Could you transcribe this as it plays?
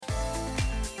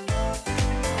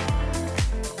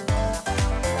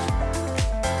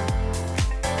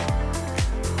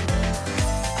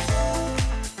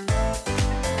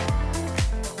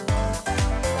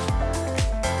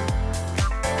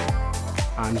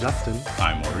Justin.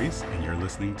 I'm Maurice, and you're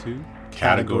listening to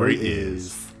Category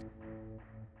Is.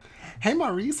 Hey,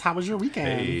 Maurice, how was your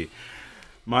weekend? Hey,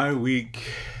 my week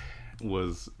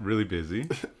was really busy.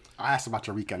 I asked about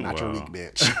your weekend, not your week,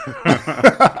 bitch.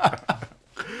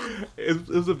 It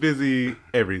was a busy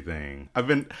everything. I've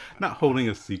been not holding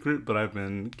a secret, but I've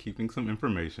been keeping some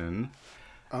information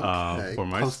Okay, for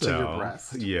myself. close to your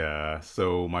breast. Yeah,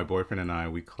 so my boyfriend and I,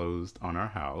 we closed on our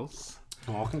house.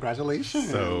 Oh,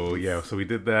 congratulations. So we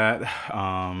did that.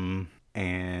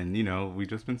 And, we've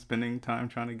just been spending time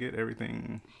trying to get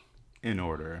everything in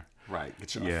order. Right,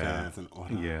 get your affairs in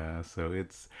order. Yeah, so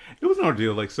it was an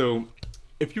ordeal. So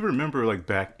if you remember,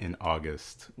 back in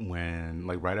August when,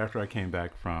 right after I came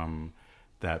back from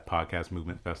that podcast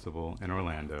movement festival in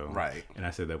Orlando. Right. And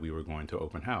I said that we were going to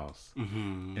open house.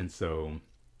 Mm-hmm. And so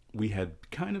we had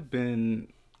kind of been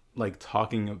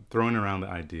throwing around the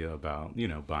idea about,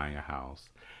 buying a house.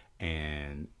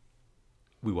 And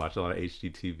we watched a lot of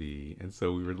HGTV. And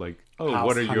so we were like, oh, House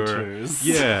what are hunters.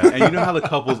 your... Yeah. And you know how the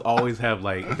couples always have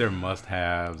their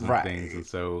must-haves and right. things. And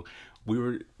so we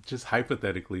were just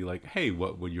hypothetically hey,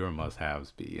 what would your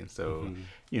must-haves be? And so,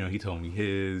 he told me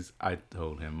his, I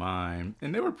told him mine.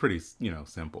 And they were pretty,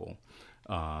 simple.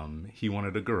 He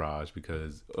wanted a garage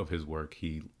because of his work.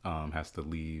 He has to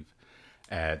leave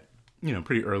at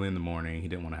pretty early in the morning. He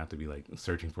didn't want to have to be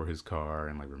searching for his car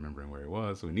and remembering where it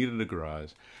was. So he needed a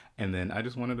garage. And then I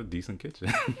just wanted a decent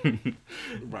kitchen.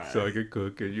 Right. So I could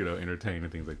cook and, entertain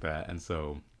and things like that. And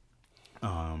so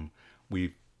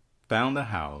we found a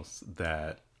house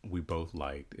that we both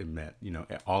liked. It met,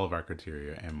 all of our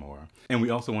criteria and more. And we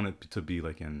also wanted to be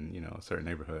in, a certain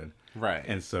neighborhood. Right.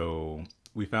 And so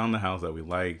we found the house that we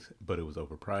liked, but it was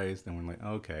overpriced. And we're like,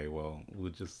 okay, well,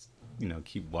 we'll just,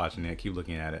 keep watching it, keep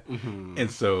looking at it. Mm-hmm.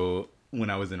 And so when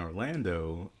I was in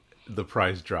Orlando, the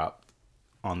price dropped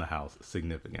on the house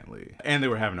significantly. And they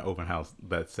were having an open house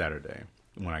that Saturday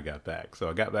when I got back. So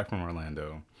I got back from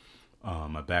Orlando.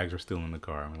 My bags were still in the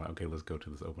car. I'm like, okay, let's go to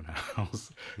this open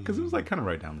house. Because it was kind of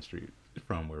right down the street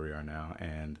from where we are now.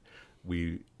 And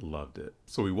we loved it.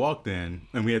 So we walked in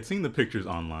and we had seen the pictures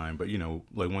online, but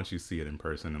once you see it in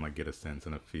person and get a sense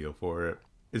and a feel for it,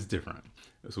 it's different.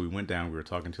 So we went down, we were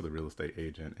talking to the real estate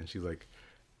agent and she's like,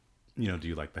 do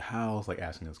you like the house?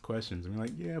 Asking us questions. And we're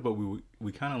like, yeah, but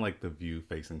we kind of like the view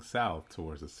facing south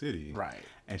towards the city. Right.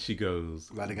 And she goes...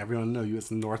 Letting everyone know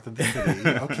it's north of the city.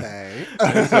 Okay.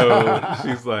 And so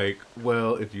she's like,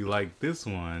 well, if you like this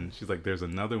one, she's like, there's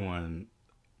another one,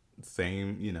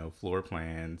 same, floor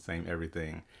plan, same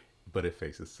everything, but it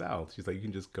faces south. She's like, you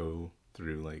can just go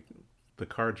through the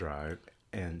car drive.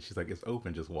 And she's like, it's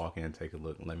open. Just walk in, take a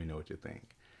look, and let me know what you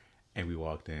think. And we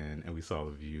walked in and we saw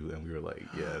the view and we were like,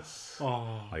 yes,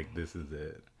 this is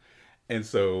it. And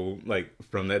so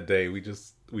from that day, we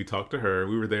talked to her.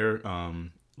 We were there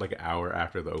an hour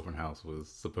after the open house was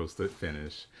supposed to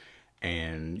finish.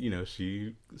 And,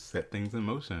 she set things in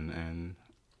motion. And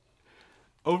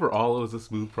overall, it was a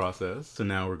smooth process. So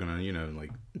now we're going to,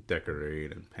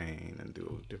 decorate and paint and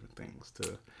do different things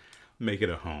to make it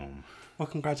a home. Well,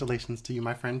 congratulations to you,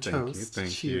 my friend. Toast.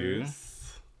 Thank you.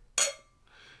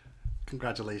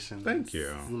 Congratulations. Thank you.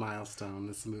 This is a milestone,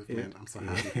 this movement. I'm so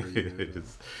happy for you.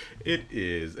 It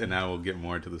is. And I will get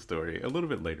more into the story a little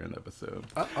bit later in the episode.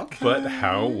 Okay. But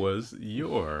how was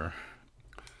your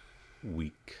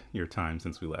week, your time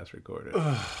since we last recorded?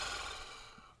 I'll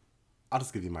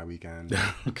just give you my weekend.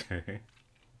 Okay.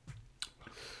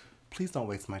 Please don't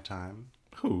waste my time.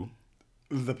 Who?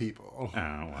 The people. Oh,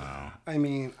 wow. I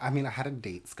mean, I had a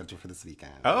date scheduled for this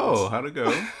weekend. Oh, how'd it go?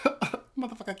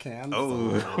 Motherfucker can.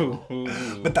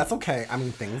 Oh. But that's okay.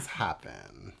 Things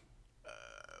happen.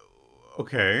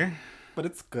 Okay. But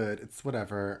it's good. It's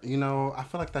whatever. I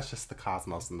feel like that's just the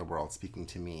cosmos in the world speaking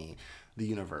to me, the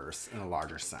universe in a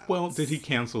larger sense. Well, did he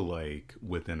cancel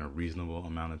within a reasonable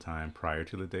amount of time prior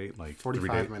to the date?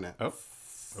 45 minutes. Oh.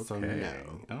 Okay. So no.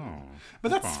 Oh.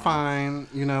 But that's fine.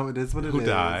 It is what it is. Who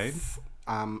died?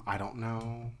 I don't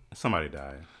know. Somebody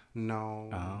died. No.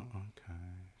 Oh, okay.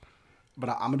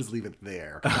 But I'm going to just leave it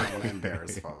there because I don't want to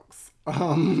embarrass folks.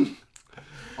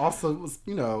 Also, it was,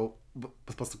 was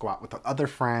supposed to go out with the other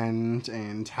friend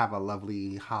and have a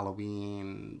lovely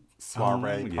Halloween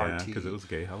soiree party. Yeah, because it was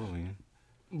gay Halloween.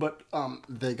 But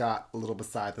they got a little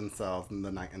beside themselves and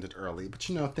the night ended early. But,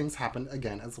 things happened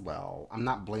again as well. I'm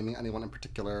not blaming anyone in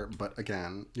particular. But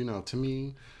again, to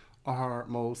me, our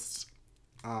most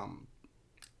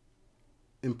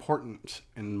important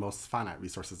and most finite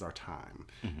resources are time.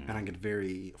 Mm-hmm. And I get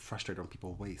very frustrated when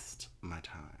people waste my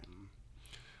time.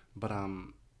 But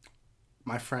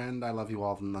my friend, I love you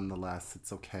all nonetheless.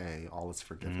 It's okay. All is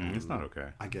forgiven. It's not okay.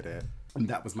 I get it. And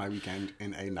that was my weekend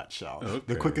in a nutshell. Okay.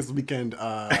 The quickest weekend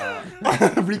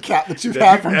recap that you've That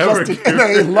had you've from ever Justin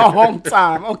in a long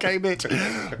time. Okay, bitch.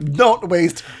 Don't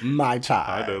waste my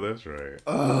time. I know that's right.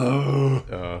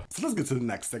 So let's get to the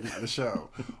next segment of the show.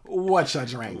 What you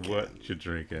drinking? What you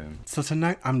drinking? So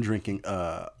tonight I'm drinking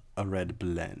a red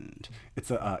blend. It's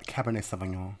a Cabernet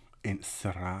Sauvignon in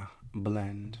Syrah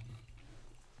blend.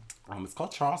 It's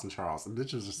called Charles and Charles. The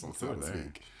bitches just so to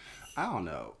speak. I don't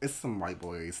know. It's some white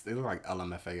boys. They look like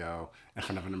LMFAO in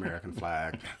front of an American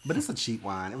flag. But it's a cheap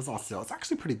wine. It was on sale. It's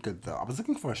actually pretty good, though. I was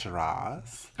looking for a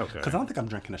Shiraz. Okay. Because I don't think I'm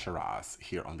drinking a Shiraz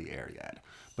here on the air yet.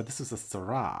 But this is a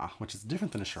Syrah, which is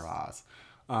different than a Shiraz.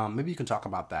 Maybe you can talk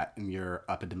about that in your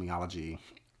epidemiology.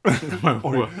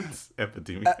 What's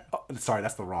epidemiology? Sorry,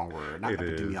 that's the wrong word. Not It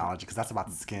epidemiology, because that's about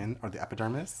the skin or the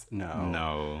epidermis.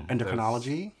 No.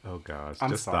 Endocrinology. Oh gosh.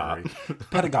 I'm just sorry. Stop.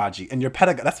 Pedagogy. And your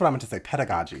that's what I meant to say,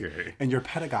 pedagogy. Okay. And your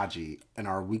pedagogy in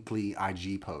our weekly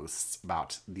IG posts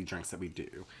about the drinks that we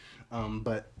do.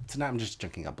 But tonight I'm just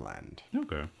drinking a blend.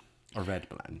 Okay. A red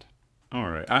blend. All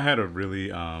right. I had a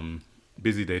really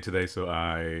busy day today, so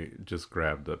I just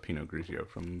grabbed the Pinot Grigio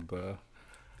from the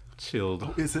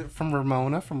chilled. Is it from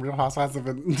Ramona from Real Housewives of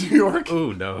New York?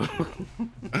 Oh no.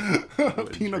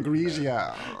 Pinot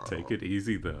Grigio. Take it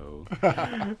easy though.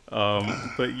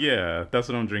 But yeah, that's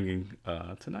what I'm drinking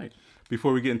tonight.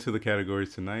 Before we get into the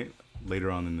categories tonight, later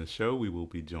on in the show, we will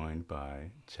be joined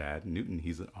by Chad Newton.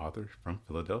 He's an author from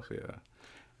Philadelphia.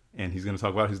 And he's going to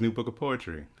talk about his new book of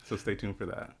poetry. So stay tuned for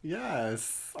that.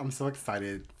 Yes, I'm so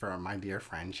excited for my dear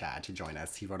friend Chad to join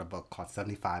us. He wrote a book called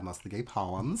 75 Mostly Gay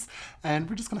Poems. And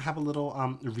we're just going to have a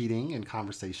little reading and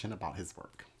conversation about his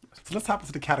work. So let's hop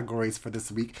into the categories for this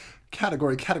week.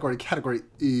 Category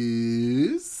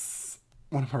is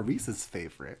one of Maurice's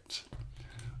favorite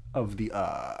of the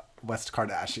West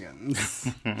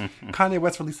Kardashians. Kanye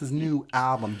West released his new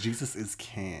album, Jesus is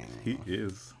King. He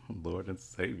is Lord and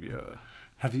Savior.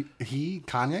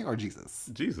 Kanye or Jesus?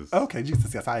 Jesus. Okay,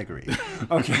 Jesus. Yes, I agree.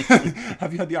 Okay.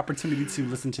 Have you had the opportunity to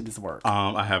listen to this work?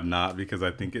 I have not, because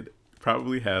I think it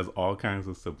probably has all kinds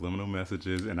of subliminal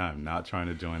messages, and I'm not trying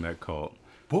to join that cult.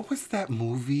 What was that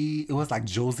movie? It was like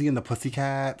Josie and the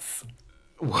Pussycats.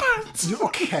 What?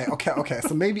 Okay.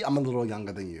 So maybe I'm a little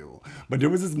younger than you, but there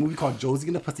was this movie called Josie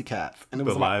and the Pussycats, and it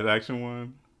was The live action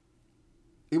one?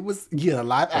 It was a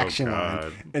live action God.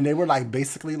 one, and they were like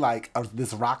basically like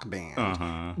this rock band,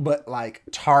 Uh-huh. but like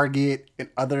Target and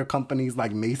other companies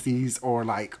like Macy's or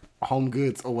like Home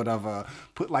Goods or whatever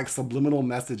put like subliminal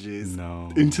messages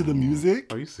into the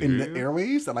music Are you in the serious?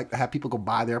 airwaves that like have people go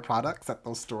buy their products at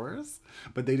those stores,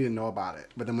 but they didn't know about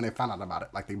it. But then when they found out about it,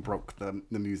 like they broke the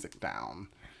music down.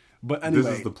 But anyway,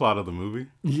 This is the plot of the movie?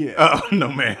 yeah. Oh,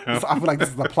 no, man. So I feel like this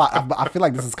is the plot. I feel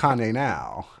like this is Kanye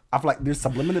now. I feel like there's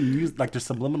subliminal music, like there's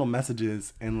subliminal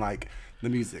messages in like the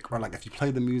music, or like if you play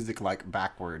the music like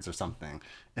backwards or something,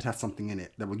 it has something in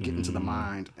it that would get into the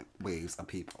mind waves of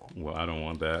people. Well, I don't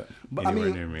want that But anywhere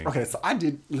I mean, near me. okay, so I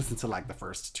did listen to like the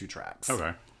first 2 tracks.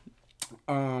 Okay.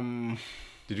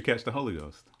 Did you catch the Holy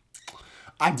Ghost?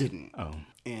 I didn't. Oh.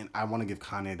 And I want to give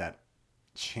Kanye that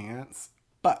chance,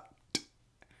 but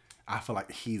I feel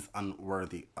like he's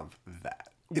unworthy of that.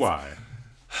 Why?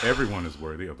 Everyone is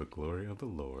worthy of the glory of the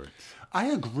Lord. I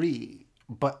agree,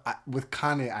 but with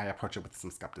Kanye, I approach it with some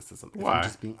skepticism. If Why? I'm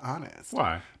just being honest.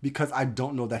 Why? Because I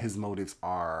don't know that his motives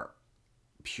are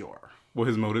pure. Well,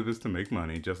 his motive is to make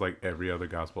money, just like every other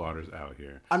gospel artist out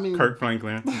here. I mean- Kirk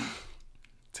Franklin.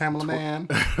 Tamala Man,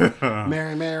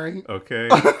 Mary, Okay.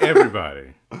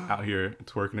 Everybody out here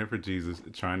twerking it for Jesus,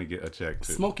 trying to get a check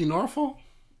too. Smokey Norfolk.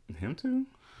 Him too.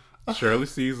 Shirley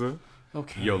Caesar.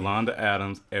 Okay. Yolanda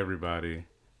Adams. Everybody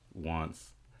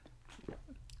wants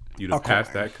you to Okay. pass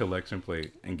that collection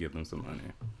plate and give them some money.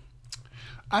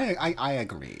 I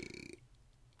agree.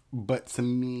 But to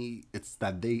me, it's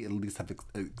that they at least have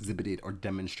exhibited or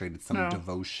demonstrated some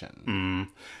devotion.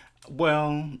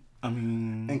 Well, I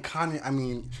mean, And Kanye, I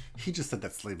mean, he just said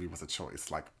that slavery was a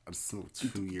choice like a smooth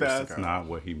 2 years that's ago. not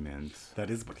what he meant. That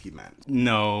is what he meant.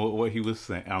 No, what he was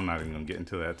saying, I'm not even going to get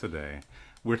into that today.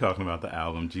 We're talking about the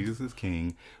album Jesus is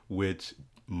King, which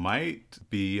might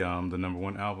be the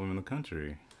 #1 album in the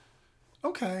country.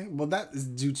 Okay, well, that is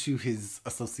due to his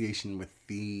association with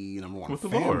the #1 With the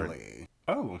family.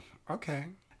 Oh, okay.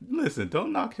 Listen,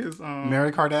 don't knock his...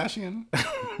 Mary Kardashian?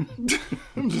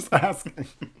 I'm just asking.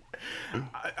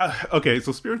 Okay,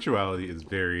 so spirituality is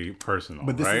very personal,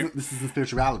 But this right? this isn't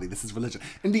spirituality. This is religion.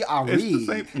 In the It's Ari the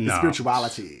same- is No.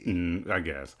 spirituality. I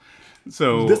guess.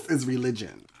 So This is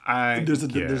religion. I There's a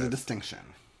guess. distinction.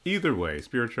 Either way,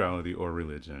 spirituality or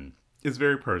religion is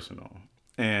very personal.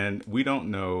 And we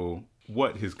don't know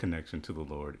what his connection to the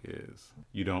Lord is.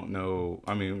 You don't know.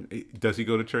 I mean, does he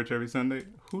go to church every Sunday?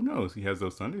 Who knows? He has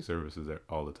those Sunday services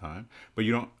all the time. But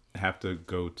you don't have to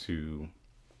go to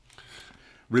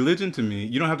religion. To me,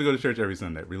 you don't have to go to church every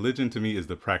Sunday. Religion to me is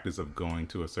the practice of going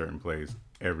to a certain place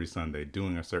every Sunday,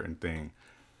 doing a certain thing.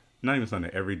 Not even Sunday,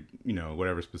 every,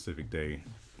 whatever specific day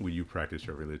where you practice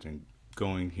your religion,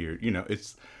 going here,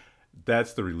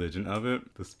 that's the religion of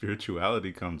it. The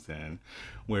spirituality comes in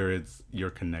where it's your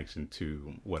connection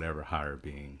to whatever higher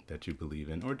being that you believe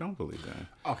in or don't believe in.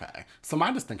 Okay. So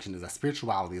my distinction is that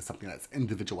spirituality is something that's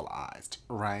individualized,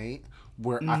 right?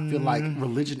 Where I feel like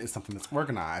religion is something that's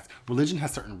organized. Religion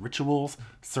has certain rituals,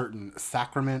 certain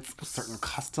sacraments, certain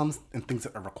customs, and things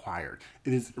that are required.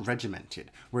 It is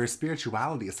regimented. Whereas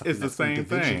spirituality is something It's the that's same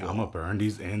individual. thing. I'm going to burn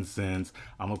these incense.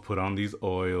 I'm going to put on these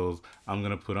oils. I'm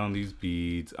going to put on these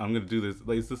beads. I'm going to do this.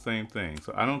 Like, it's the same thing.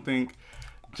 So I don't think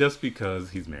just because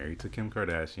he's married to Kim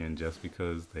Kardashian, just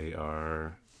because they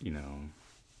are,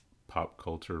 pop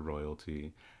culture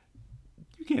royalty,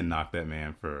 you can't knock that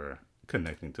man for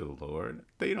connecting to the Lord.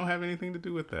 They don't have anything to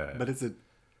do with that. But is it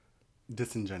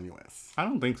disingenuous? I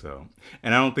don't think so,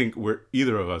 and I don't think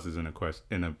either of us is in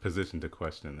a position to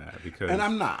question that, because. And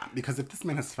I'm not, because if this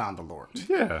man has found the Lord,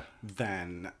 yeah,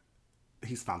 then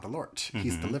he's found the Lord.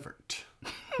 He's delivered.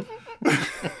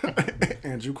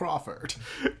 Andrew Crawford.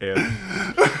 and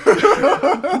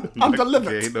I'm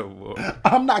delivered. gay no more.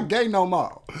 I'm not gay no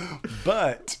more.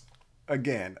 But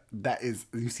again, that is,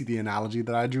 you see the analogy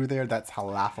that I drew there? That's how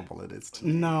laughable it is to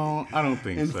me. No, I don't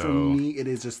think And so. for me, it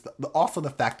is just also the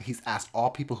fact that he's asked all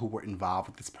people who were involved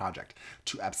with this project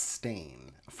to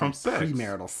abstain from sex.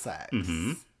 premarital sex.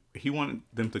 He wanted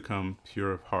them to come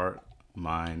pure of heart,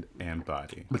 mind, and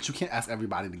body. But you can't ask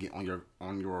everybody to get on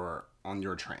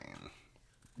your train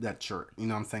that you're,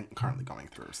 currently going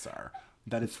through, sir.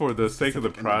 That is For the sake of the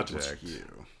specific individual to project.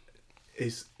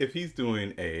 you. If he's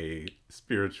doing a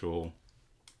spiritual,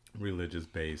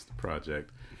 religious-based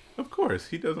project, of course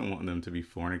he doesn't want them to be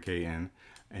fornicating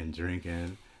and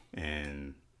drinking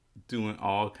and doing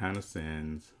all kind of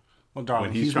sins. Well,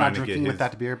 darling, he's not drinking with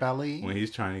that beer belly. When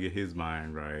he's trying to get his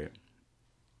mind right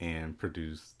and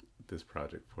produce this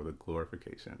project for the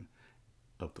glorification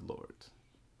of the Lord.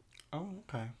 Oh,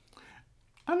 okay.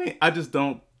 I mean, I just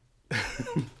don't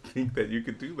think that you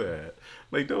could do that.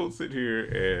 Like, don't sit here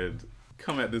and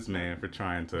come at this man for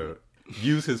trying to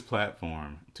use his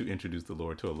platform to introduce the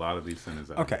Lord to a lot of these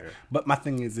sinners out Okay, there. but my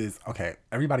thing is okay,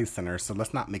 everybody's sinners, so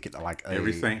let's not make it like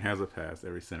Every saint has a past.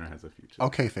 Every sinner has a future.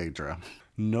 Okay, Phaedra.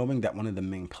 Knowing that one of the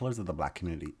main pillars of the Black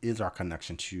community is our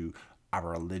connection to our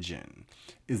religion,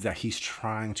 is that he's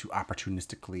trying to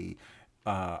opportunistically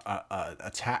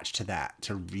attach to that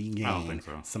to I don't regain think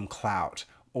so. some clout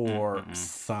or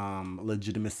some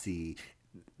legitimacy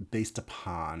based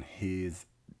upon his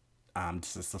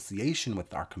disassociation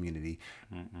with our community,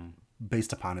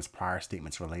 based upon his prior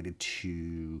statements related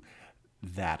to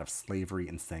that of slavery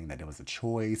and saying that it was a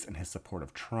choice, and his support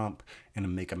of Trump and to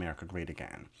make America great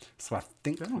again. So I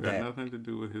think That don't got nothing to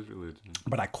do with his religion.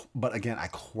 but again, I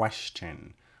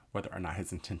question whether or not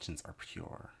his intentions are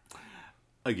pure.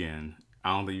 Again,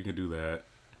 I don't think you can do that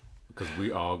because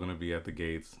we all going to be at the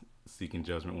gates seeking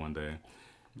judgment one day.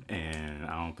 And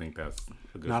I don't think that's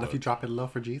a good Not look. if you drop it low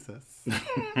for Jesus.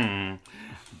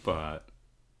 But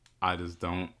I just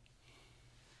don't.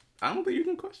 I don't think you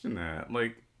can question that.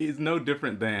 Like, it's no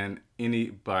different than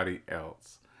anybody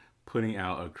else putting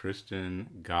out a Christian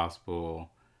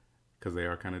gospel, because they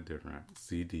are kind of different,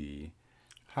 CD.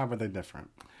 How are they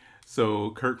different? So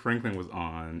Kirk Franklin was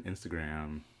on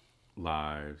Instagram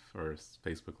Live or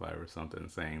Facebook Live or something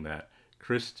saying that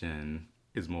Christian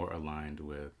is more aligned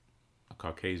with a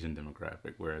Caucasian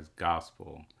demographic, whereas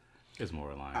gospel is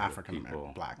more aligned African with people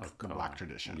American, black, of the color. black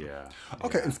tradition. Yeah.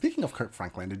 Okay, and speaking of Kirk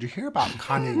Franklin, did you hear about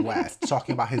Kanye West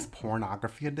talking about his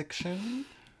pornography addiction?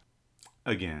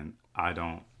 Again, I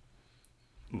don't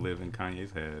live in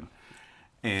Kanye's head.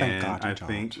 Thank And God you I don't.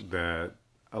 think that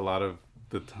a lot of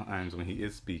the times when he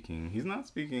is speaking, he's not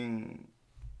speaking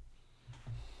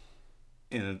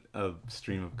in a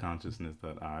stream of consciousness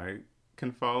that I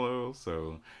can follow.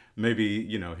 So maybe,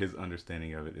 his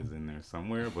understanding of it is in there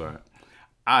somewhere, but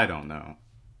I don't know.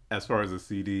 As far as the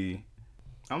CD,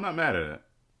 I'm not mad at it.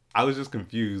 I was just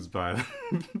confused by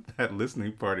that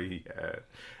listening party he had.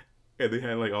 And they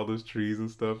had like all those trees and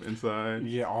stuff inside.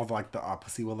 Yeah, all the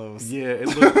pussy willows. Yeah, it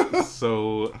looked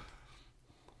so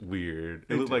weird.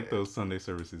 It looked like did. those Sunday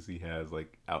services he has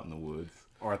like out in the woods.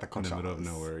 Or at the In the middle of Coachellas.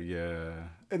 nowhere, yeah.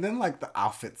 And then the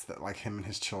outfits that him and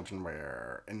his children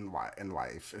wear in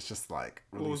life, it's just like,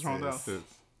 really What was wrong with sis.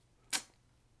 outfits?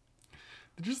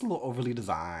 just a little overly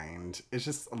designed. It's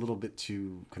just a little bit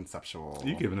too conceptual.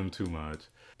 You giving them too much.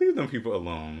 Leave them people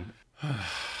alone.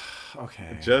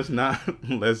 Okay. Judge not,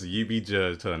 lest ye be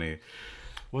judged, honey.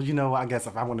 Well, you know, I guess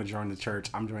if I want to join the church,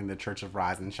 I'm joining the Church of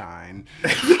Rise and Shine.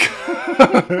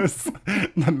 Because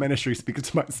the ministry speaks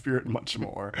to my spirit much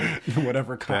more than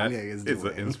whatever Kanye is doing. It's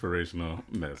an inspirational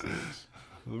message.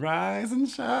 Rise and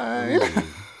shine.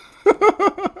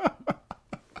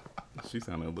 She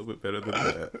sounded a little bit better than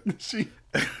that.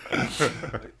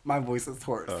 My voice is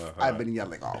hoarse. I've been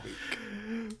yelling all week.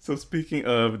 So speaking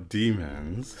of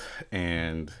demons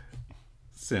and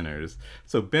sinners,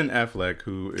 so Ben Affleck,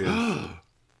 who is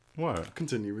what?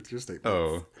 Continue with your statement.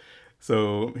 Oh,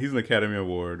 so he's an Academy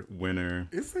Award winner.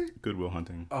 Is he? Good Will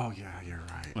Hunting. Oh yeah, you're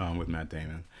right. With Matt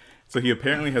Damon. So he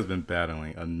apparently has been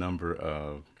battling a number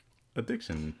of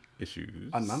addiction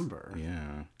issues. A number?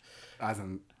 Yeah. As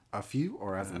in a few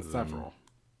or as in several?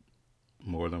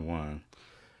 More than one.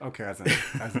 Okay, as in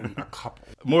a couple.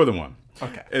 More than one.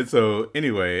 Okay. And so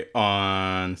anyway,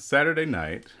 on Saturday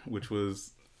night, which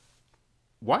was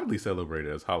widely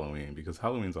celebrated as Halloween because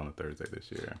Halloween's on a Thursday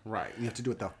this year. Right. You have to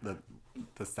do it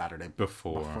the Saturday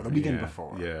before the weekend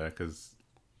before. Yeah, because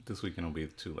this weekend will be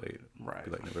too late. Right.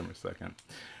 It'll be like November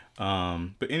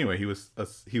 2nd. But anyway, he was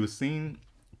seen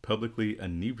publicly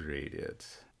inebriated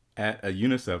at a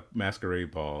UNICEF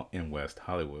masquerade ball in West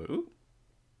Hollywood. Ooh.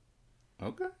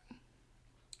 Okay.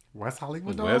 West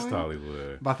Hollywood, darling? West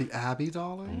Hollywood. By the Abbey,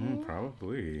 darling?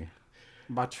 Probably.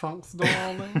 By Trunks,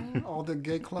 darling? All the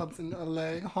gay clubs in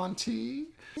LA, Haunty?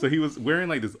 So he was wearing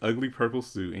like this ugly purple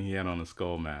suit and he had on a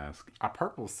skull mask. A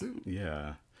purple suit?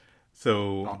 Yeah.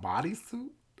 So... A bodysuit?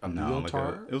 A no,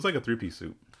 leotard? It was like a 3-piece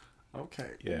suit.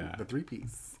 Okay. Yeah. The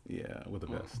 3-piece. Yeah, with a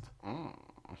vest. Mm.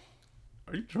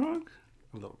 Are you drunk?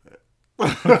 A little bit.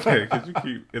 Okay, because you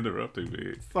keep interrupting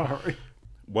me. Sorry.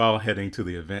 While heading to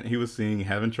the event, he was seen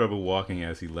having trouble walking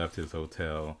as he left his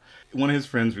hotel. One of his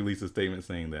friends released a statement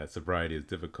saying that sobriety is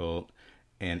difficult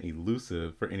and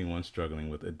elusive for anyone struggling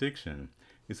with addiction.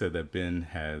 He said that Ben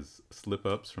has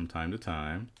slip-ups from time to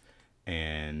time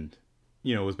and,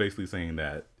 was basically saying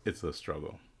that it's a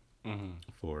struggle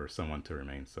for someone to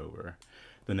remain sober.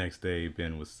 The next day,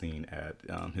 Ben was seen at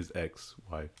his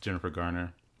ex-wife, Jennifer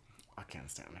Garner. I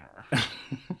can't stand her.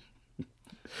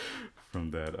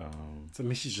 From that... To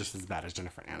me, she's just as bad as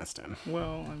Jennifer Aniston.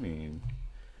 Well, I mean,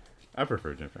 I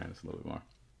prefer Jennifer Aniston a little bit more.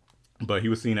 But he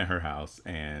was seen at her house,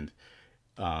 and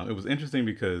it was interesting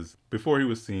because before he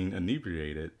was seen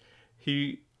inebriated,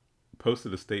 he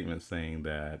posted a statement saying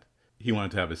that he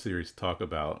wanted to have a serious talk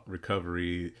about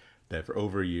recovery, that for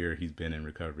over a year he's been in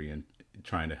recovery and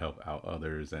trying to help out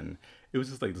others. And it was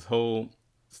just like this whole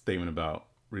statement about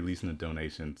releasing a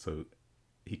donation so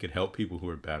he could help people who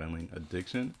are battling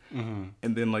addiction. Mm-hmm.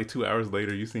 And then like 2 hours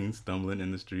later, you seen stumbling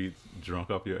in the streets, drunk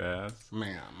off your ass.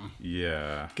 Ma'am.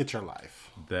 Yeah. Get your life.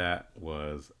 That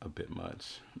was a bit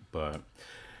much. But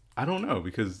I don't know,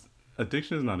 because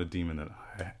addiction is not a demon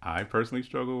that I personally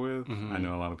struggle with. Mm-hmm. I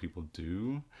know a lot of people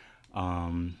do.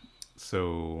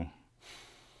 So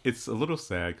it's a little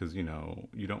sad because, you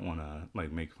don't want to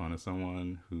like make fun of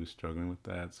someone who's struggling with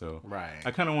that. So right.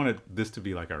 I kind of wanted this to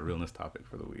be like our realness topic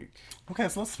for the week. Okay,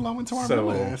 so let's flow into our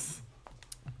realness.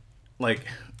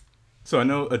 So I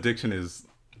know addiction is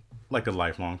like a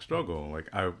lifelong struggle. Like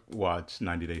I watched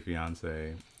 90 Day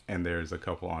Fiance and there's a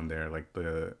couple on there. Like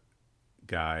the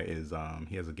guy is,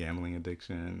 he has a gambling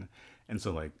addiction. And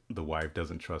so, like, the wife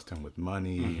doesn't trust him with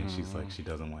money, and she's like, she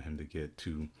doesn't want him to get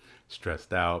too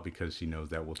stressed out because she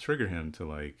knows that will trigger him to,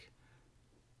 like,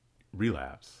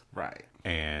 relapse. Right.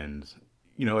 And,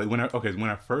 when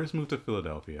I first moved to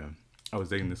Philadelphia, I was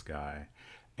dating this guy,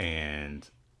 and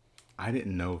I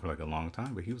didn't know for, like, a long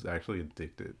time, but he was actually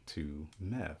addicted to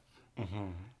meth. Mm-hmm.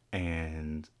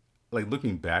 And, like,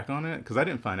 looking back on it, because I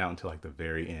didn't find out until, like, the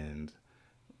very end,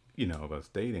 of us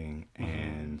dating,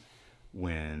 and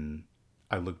when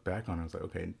I look back on it, I was like,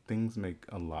 okay, things make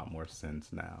a lot more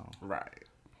sense now. Right.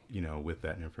 With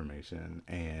that information.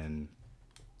 And,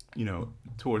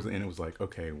 towards the end, it was like,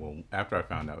 okay, well, after I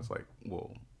found out, it's like,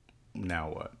 well, now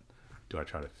what? Do I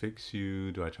try to fix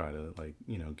you? Do I try to, like,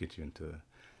 get you into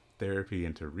therapy,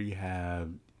 into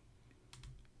rehab?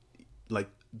 Like,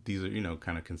 these are,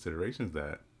 kind of considerations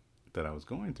that I was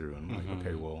going through. And I'm like,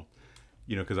 okay, well,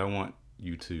 because I want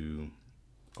you to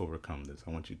overcome this. I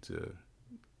want you to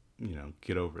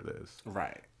get over this.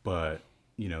 Right. But,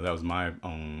 that was my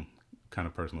own kind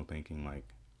of personal thinking, like,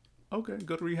 okay,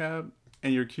 go to rehab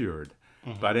and you're cured.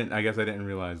 Mm-hmm. But I guess I didn't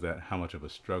realize that how much of a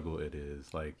struggle it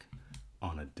is, like,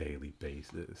 on a daily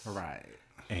basis. Right.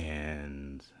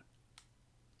 And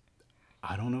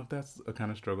I don't know if that's a kind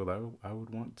of struggle that I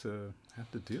would want to have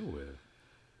to deal with.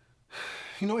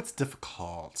 It's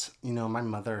difficult. My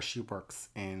mother, she works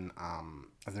in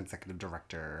as an executive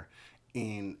director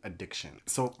in addiction.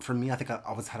 So for me, I think I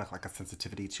always had a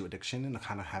sensitivity to addiction, and I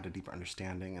kind of had a deeper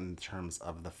understanding in terms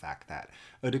of the fact that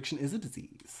addiction is a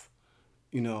disease.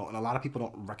 And a lot of people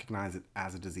don't recognize it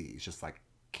as a disease, just like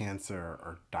cancer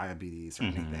or diabetes or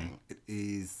anything. It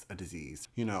is a disease.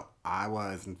 I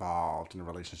was involved in a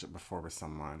relationship before with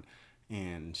someone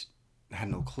and had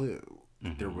no clue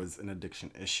that there was an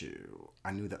addiction issue.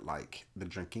 I knew that the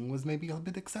drinking was maybe a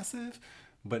bit excessive,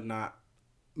 but not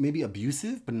maybe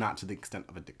abusive, but not to the extent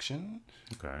of addiction.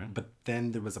 Okay. But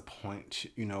then there was a point,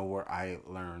 where I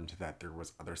learned that there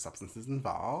was other substances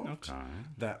involved. Okay.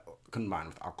 That combined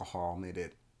with alcohol made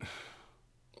it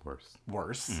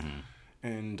worse.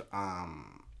 And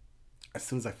as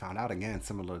soon as I found out, again,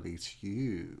 similarly to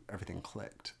you, everything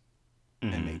clicked.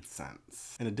 It made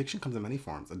sense. And addiction comes in many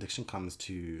forms. Addiction comes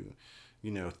to,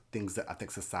 things that I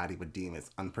think society would deem as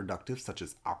unproductive, such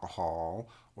as alcohol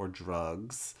or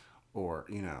drugs or,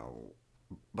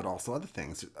 but also other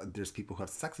things. There's people who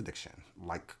have sex addiction,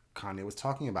 like Kanye was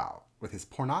talking about with his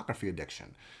pornography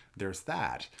addiction. There's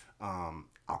that.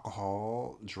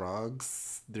 Alcohol,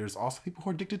 drugs. There's also people who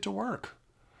are addicted to work.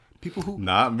 People who...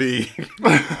 Not me.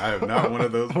 I am not one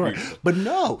of those people.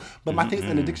 But my thing is,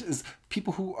 an addiction is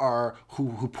people who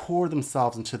pour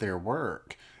themselves into their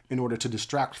work in order to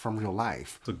distract from real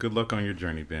life. So good luck on your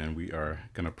journey, Ben. We are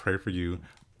going to pray for you.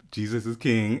 Jesus is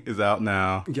King is out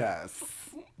now. Yes.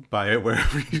 Buy it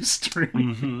wherever you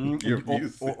stream your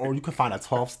music. Or you can find a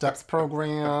 12 steps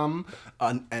program,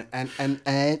 and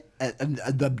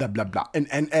blah blah blah blah, and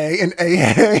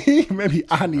AA. Maybe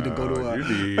I need to go to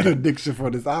an addiction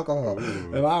for this alcohol.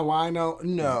 Am I wino?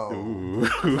 No.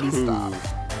 Please stop.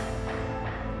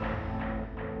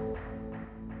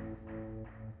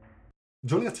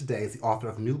 Joining us today is the author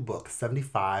of the new book,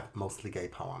 75 Mostly Gay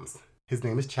Poems. His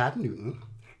name is Chad Newton.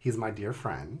 He's my dear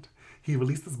friend. He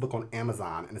released this book on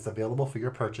Amazon, and it's available for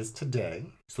your purchase today.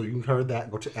 So you heard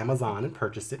that. Go to Amazon and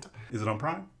purchase it. Is it on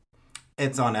Prime?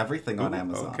 It's on everything on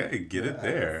Amazon. Okay, get it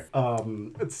there.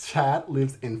 Chad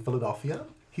lives in Philadelphia.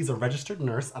 He's a registered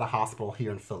nurse at a hospital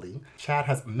here in Philly. Chad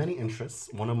has many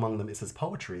interests. One among them is his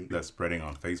poetry. That's spreading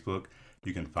on Facebook.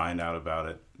 You can find out about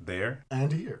it there.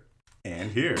 And here.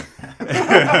 And here.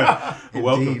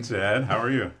 Welcome, Chad. How are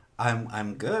you?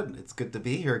 I'm good. It's good to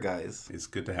be here, guys. It's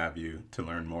good to have you to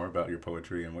learn more about your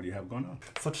poetry and what do you have going on.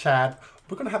 So, Chad,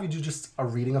 we're going to have you do just a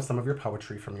reading of some of your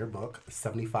poetry from your book,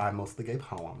 75 Mostly Gay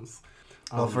Poems.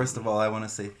 Well, first of all, I want to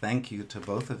say thank you to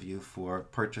both of you for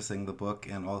purchasing the book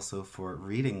and also for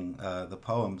reading the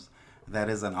poems. That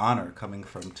is an honor coming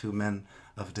from two men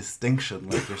of distinction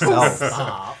like yourselves.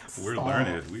 Stop. We're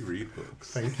learned. We read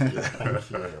books. Thank you.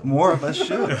 More of us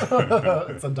should.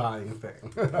 It's a dying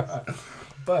thing.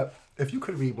 But if you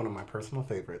could read one of my personal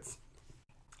favorites,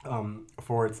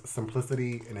 for its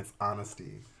simplicity and its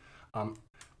honesty,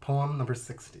 poem number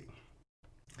 60,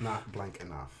 Not Blank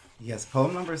Enough. Yes,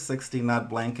 poem number 60, Not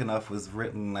Blank Enough, was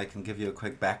written, I can give you a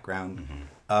quick background,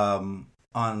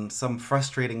 on some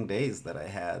frustrating days that I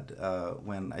had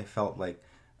when I felt like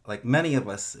many of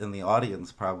us in the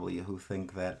audience probably who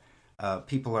think that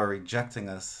people are rejecting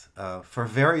us for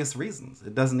various reasons.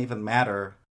 It doesn't even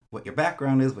matter what your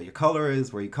background is, what your color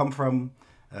is, where you come from,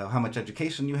 how much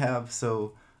education you have.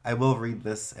 So I will read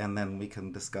this and then we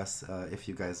can discuss if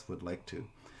you guys would like to.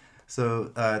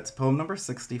 So it's poem number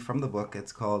 60 from the book.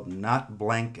 It's called Not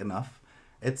Blank Enough.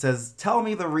 It says, "Tell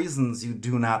me the reasons you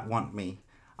do not want me.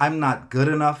 I'm not good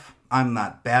enough. I'm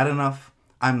not bad enough.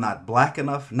 I'm not black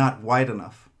enough, not white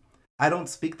enough. I don't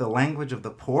speak the language of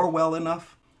the poor well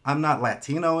enough. I'm not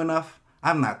Latino enough.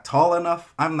 I'm not tall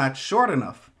enough. I'm not short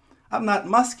enough. I'm not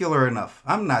muscular enough.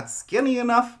 I'm not skinny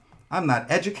enough. I'm not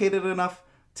educated enough.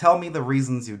 Tell me the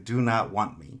reasons you do not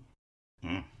want me."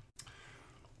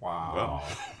 Wow.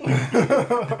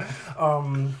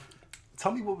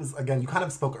 Tell me what was, again, you kind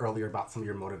of spoke earlier about some of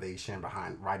your motivation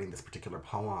behind writing this particular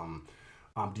poem.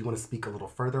 Do you want to speak a little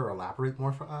further or elaborate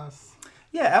more for us?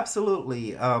 Yeah,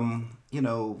 absolutely.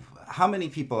 How many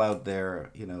people out there,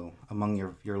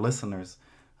 among your listeners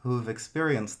who've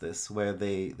experienced this, where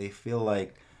they feel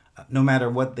like no matter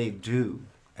what they do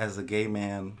as a gay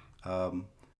man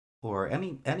or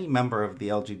any member of the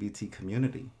LGBT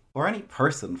community, or any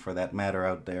person for that matter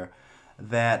out there,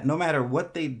 that no matter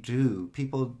what they do,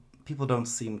 people don't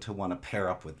seem to want to pair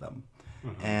up with them.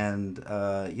 And,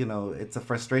 it's a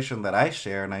frustration that I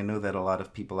share, and I know that a lot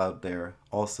of people out there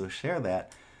also share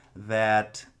that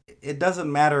it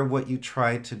doesn't matter what you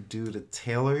try to do to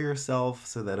tailor yourself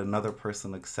so that another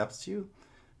person accepts you,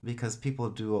 because people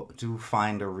do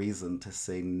find a reason to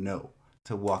say no,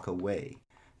 to walk away.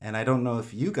 And I don't know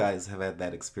if you guys have had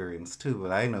that experience too,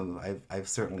 but I know I've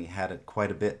certainly had it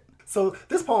quite a bit. So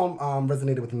this poem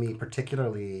resonated with me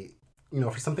particularly,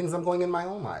 for some things I'm going in my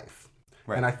own life.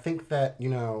 Right. And I think that,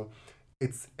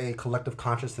 it's a collective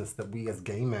consciousness that we as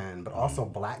gay men, but also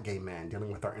Black gay men,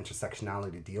 dealing with our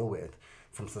intersectionality, deal with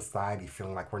from society,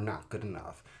 feeling like we're not good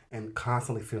enough and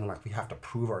constantly feeling like we have to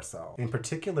prove ourselves. In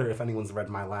particular, if anyone's read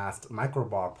my last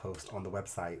microblog post on the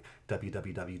website,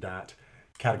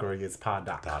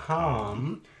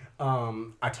 www.categoryispod.com,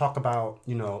 I talk about,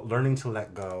 learning to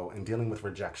let go and dealing with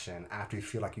rejection after you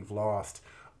feel like you've lost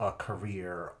a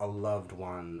career, a loved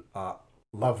one, a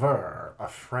lover, a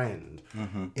friend,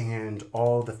 and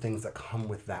all the things that come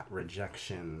with that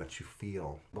rejection that you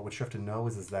feel. But what you have to know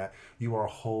is that you are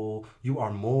whole, you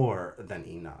are more than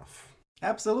enough.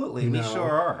 Absolutely, we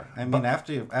sure are. I mean,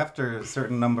 after a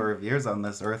certain number of years on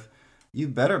this earth, you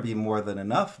better be more than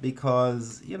enough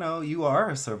because, you are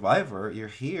a survivor. You're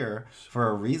here for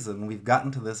a reason. We've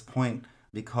gotten to this point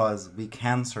because we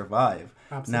can survive.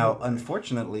 Absolutely. Now,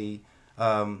 unfortunately,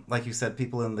 like you said,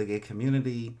 people in the gay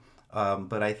community,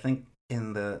 but I think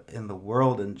in the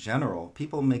world in general,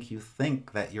 people make you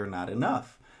think that you're not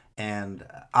enough. And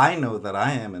I know that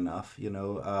I am enough,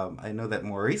 I know that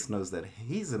Maurice knows that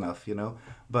he's enough,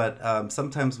 but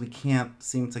sometimes we can't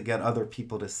seem to get other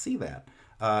people to see that.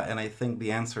 And I think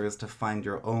the answer is to find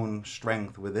your own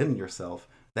strength within yourself,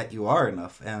 that you are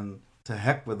enough, and to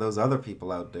heck with those other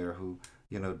people out there who,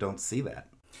 don't see that.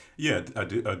 Yeah, I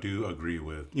do agree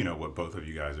with, what both of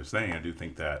you guys are saying. I do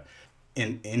think that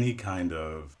in any kind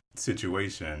of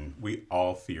situation, we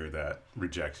all fear that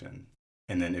rejection.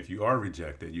 And then if you are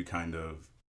rejected, you kind of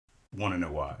want to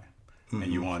know why.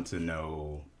 And you want to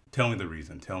know, tell me the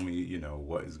reason. Tell me,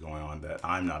 what is going on that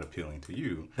I'm not appealing to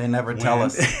you. They never tell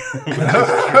us.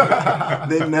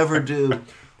 They never do.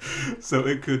 So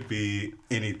it could be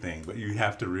anything, but you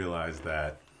have to realize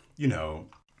that,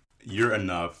 you're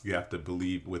enough. You have to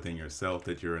believe within yourself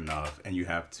that you're enough. And you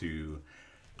have to,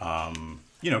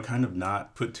 kind of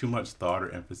not put too much thought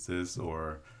or emphasis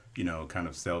or, kind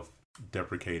of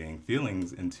self-deprecating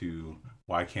feelings into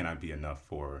why can't I be enough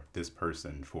for this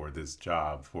person, for this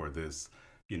job, for this,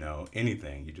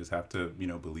 anything. You just have to,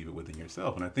 believe it within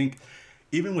yourself. And I think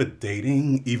even with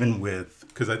dating,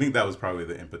 because I think that was probably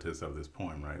the impetus of this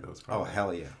poem, right? That was probably, oh,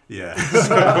 hell yeah. Yeah. So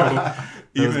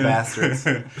Those bastards.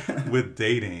 With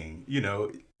dating,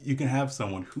 you can have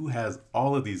someone who has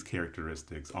all of these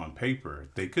characteristics on paper.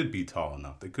 They could be tall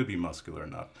enough. They could be muscular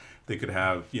enough. They could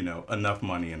have, enough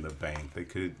money in the bank. They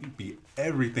could be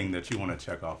everything that you want to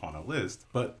check off on a list.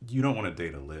 But you don't want to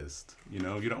date a list. You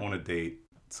don't want to date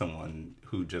someone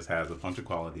who just has a bunch of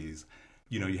qualities.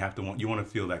 You want to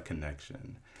feel that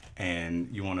connection. And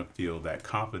you want to feel that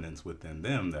confidence within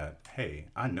them that, hey,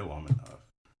 I know I'm enough.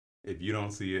 If you don't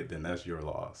see it, then that's your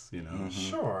loss,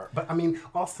 Sure. But I mean,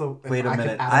 also... Wait a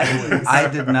minute. I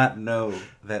did not know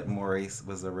that Maurice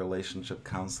was a relationship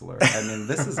counselor. I mean,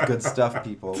 this is good stuff,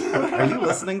 people. Are you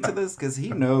listening to this? Because he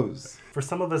knows. For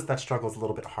some of us, that struggle's a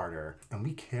little bit harder, and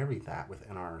we carry that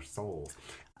within our souls.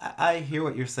 I hear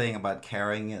what you're saying about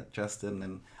carrying it, Justin,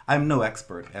 and I'm no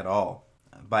expert at all,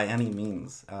 by any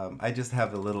means. I just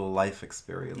have a little life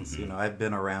experience. I've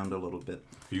been around a little bit.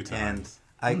 A few times. And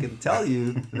I can tell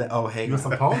you that, There's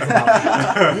some poems about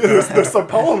that. There's some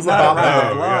poems about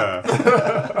that.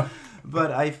 Yeah.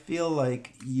 But I feel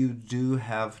like you do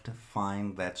have to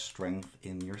find that strength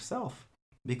in yourself.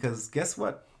 Because guess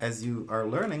what? As you are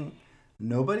learning,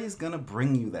 nobody's going to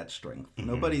bring you that strength.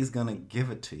 Nobody's going to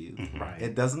give it to you. Right.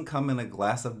 It doesn't come in a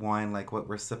glass of wine like what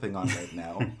we're sipping on right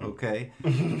now, okay?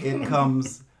 It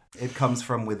comes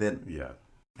from within. Yeah.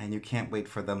 And you can't wait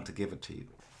for them to give it to you.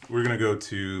 We're going to go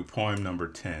to poem number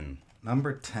 10.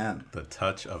 Number 10. The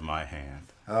Touch of My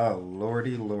Hand. Oh,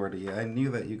 lordy, lordy. I knew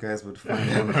that you guys would find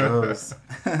one of those.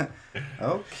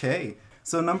 Okay.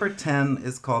 So number 10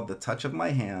 is called The Touch of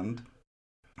My Hand,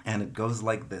 and it goes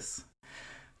like this.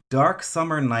 Dark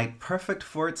summer night, perfect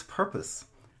for its purpose.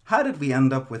 How did we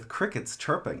end up with crickets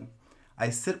chirping? I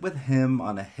sit with him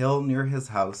on a hill near his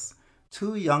house,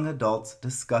 two young adults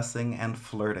discussing and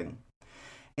flirting.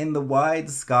 In the wide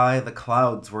sky, the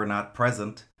clouds were not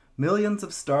present, millions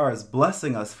of stars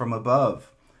blessing us from above.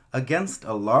 Against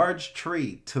a large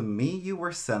tree, to me you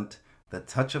were sent, the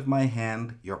touch of my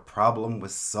hand, your problem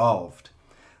was solved.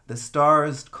 The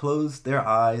stars closed their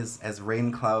eyes as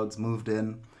rain clouds moved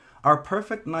in. Our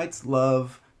perfect night's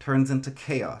love turns into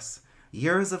chaos.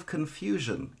 Years of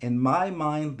confusion, in my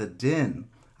mind the din.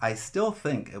 I still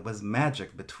think it was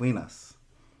magic between us.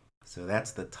 So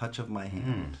that's the touch of my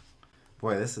hand.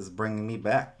 Boy, this is bringing me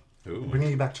back. Ooh. Bringing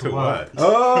you back to what? what?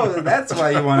 Oh, that's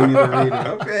why you wanted me to read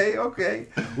it. Okay.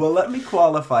 Well, let me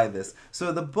qualify this.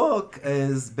 So the book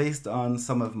is based on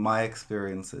some of my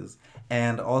experiences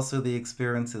and also the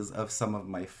experiences of some of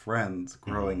my friends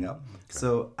growing up. Okay.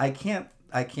 So I can't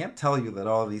tell you that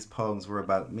all of these poems were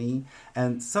about me,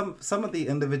 and some of the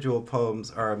individual poems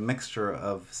are a mixture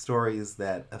of stories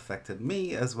that affected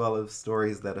me as well as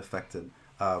stories that affected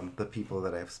the people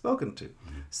that I've spoken to.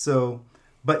 So,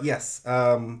 but yes,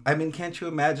 I mean, can't you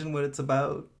imagine what it's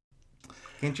about?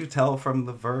 Can't you tell from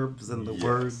the verbs and the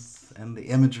words and the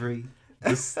imagery?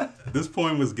 This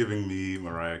poem was giving me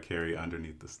Mariah Carey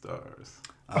Underneath the Stars.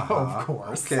 Of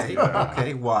course.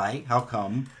 Okay. Why? How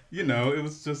come? You know, it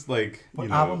was just like, What you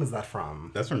know, album is that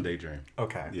from? That's from Daydream.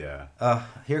 Okay. Yeah.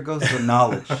 Here goes the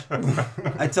knowledge.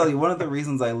 I tell you, one of the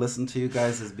reasons I listen to you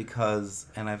guys is because,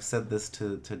 and I've said this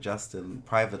to Justin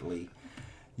privately,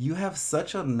 you have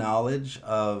such a knowledge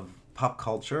of pop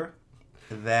culture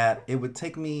that it would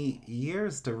take me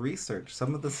years to research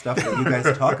some of the stuff that you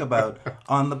guys talk about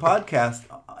on the podcast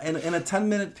in a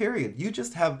 10-minute period. You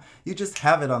just have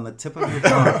it on the tip of your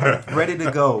tongue, ready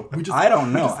to go. I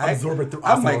don't know. We just absorb it through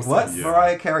I'm like, osmosis. what? Yeah.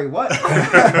 Mariah Carey, what?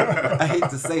 I hate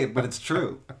to say it, but it's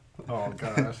true. Oh,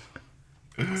 gosh.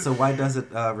 So why does it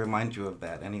remind you of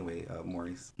that anyway,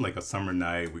 Maurice? Like a summer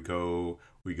night, we go,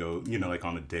 you know, like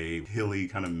on a day, hilly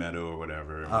kind of meadow or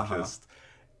whatever. And we're just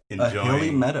enjoying. A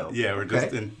hilly meadow. Yeah, we're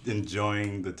just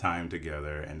enjoying the time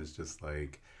together, and it's just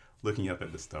like looking up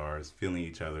at the stars, feeling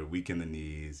each other, weak in the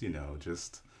knees, you know,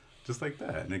 just like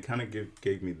that. And it kind of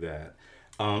gave me that.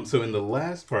 So in the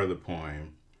last part of the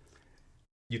poem,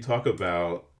 you talk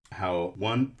about how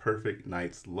one perfect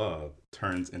night's love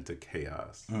turns into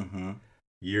chaos. Mm-hmm.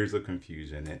 Years of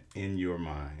confusion, and in your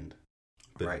mind,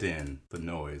 the Right. din, the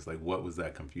noise, like what was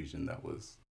that confusion that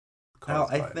was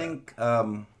caused Well, by I think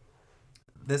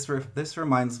this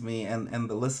reminds me, and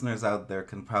the listeners out there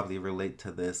can probably relate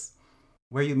to this,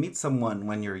 where you meet someone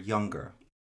when you're younger,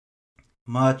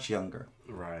 much younger,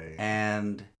 Right.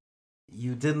 and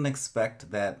you didn't expect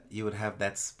that you would have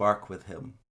that spark with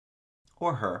him,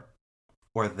 or her,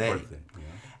 or they,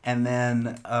 and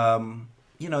then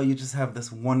you know, you just have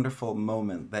this wonderful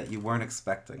moment that you weren't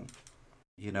expecting,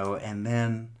 you know, and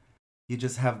then you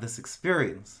just have this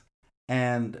experience,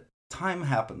 and time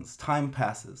happens, time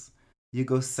passes, you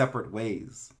go separate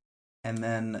ways, and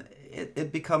then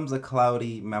it becomes a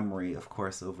cloudy memory, of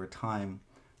course, over time,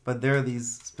 but there are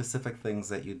these specific things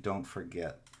that you don't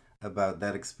forget about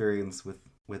that experience with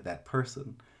that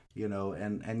person, you know,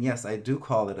 and yes, I do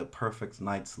call it a perfect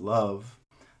night's love,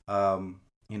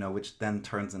 you know, which then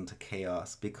turns into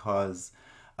chaos because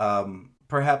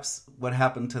perhaps what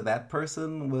happened to that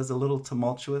person was a little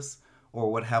tumultuous, or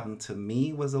what happened to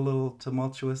me was a little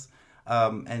tumultuous.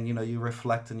 And, you know, you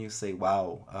reflect and you say,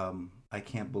 wow, I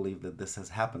can't believe that this has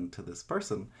happened to this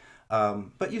person.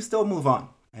 But you still move on,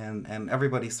 and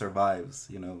everybody survives,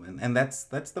 you know, and that's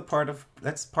part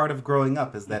of growing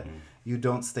up, is that you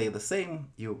don't stay the same.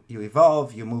 You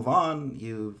evolve, you move on,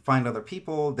 you find other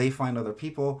people, they find other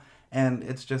people. And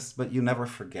it's just, but you never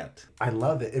forget. I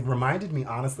love it. It reminded me,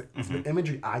 honestly, the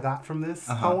imagery I got from this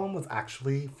poem was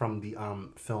actually from the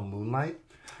film Moonlight.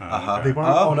 They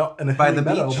weren't by the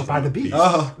beach. but by the beach.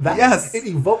 Oh, yes. It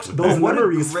evoked those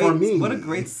memories for me. What a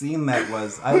great scene that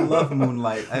was. I love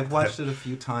Moonlight. I've watched it a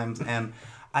few times, and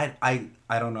I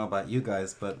don't know about you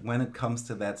guys, but when it comes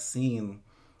to that scene,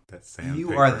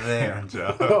 you are there.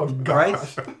 Oh,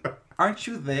 gosh. Right? Aren't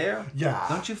you there? Yeah.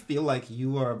 Don't you feel like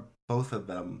you are both of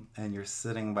them, and you're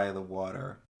sitting by the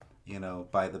water, you know,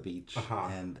 by the beach,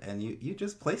 and you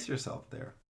just place yourself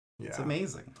there. Yeah. It's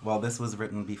amazing. Well, this was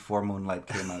written before Moonlight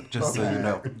came out, just so you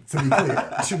know. To be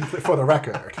clear, for the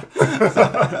record.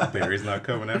 Barry's not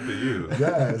coming after you.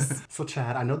 Yes. So,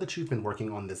 Chad, I know that you've been working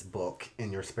on this book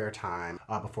in your spare time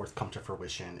before it's come to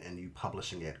fruition and you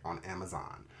publishing it on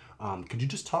Amazon. Could you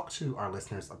just talk to our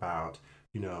listeners about,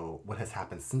 you know, what has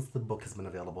happened since the book has been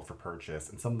available for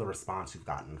purchase and some of the response you've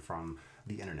gotten from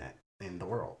the internet in the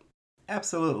world?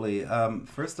 Absolutely.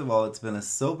 First of all, it's been a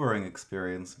sobering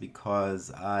experience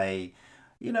because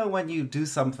you know, when you do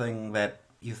something that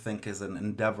you think is an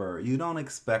endeavor, you don't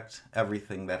expect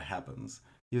everything that happens.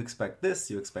 You expect this,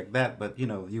 you expect that, but, you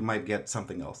know, you might get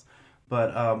something else.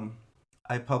 But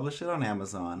I published it on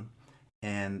Amazon,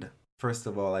 and first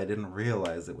of all, I didn't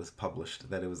realize it was published,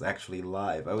 that it was actually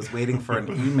live. I was waiting for an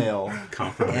email.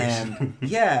 Confirmation.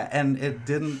 And it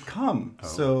didn't come. Oh.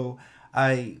 So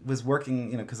I was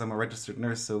working, you know, because I'm a registered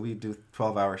nurse, so we do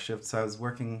 12-hour shifts. So I was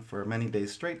working for many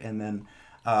days straight, and then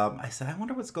I said, I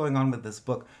wonder what's going on with this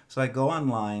book. So I go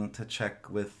online to check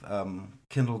with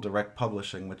Kindle Direct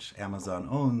Publishing, which Amazon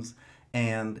owns,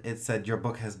 and it said your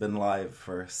book has been live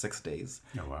for 6 days.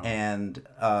 Oh, wow. And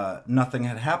nothing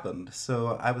had happened.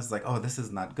 So I was like, oh, this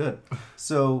is not good.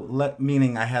 So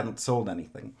meaning I hadn't sold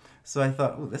anything. So I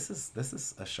thought, oh, this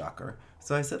is a shocker.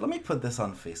 So I said, let me put this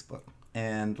on Facebook.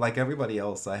 And like everybody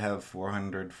else, I have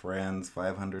 400 friends,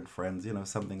 500 friends,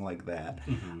 something like that.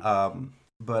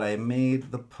 But I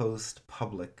made the post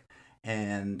public,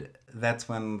 and that's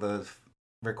when the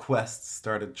requests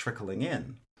started trickling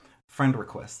in, friend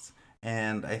requests.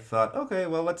 And I thought, okay,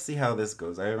 well, let's see how this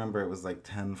goes. I remember it was like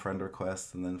 10 friend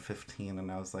requests and then 15.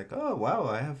 And I was like, oh, wow,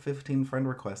 I have 15 friend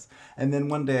requests. And then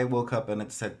one day I woke up and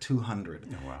it said 200.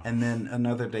 Oh, wow. And then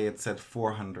another day it said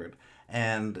 400.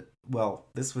 And, well,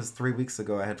 this was 3 weeks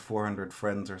ago. I had 400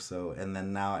 friends or so. And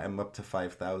then now I'm up to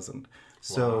 5,000.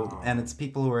 So, Wow. and it's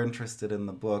people who are interested in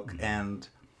the book.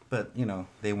 But,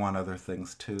 they want other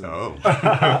things too. Oh.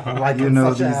 Like These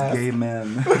such as- gay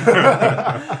men.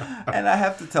 And I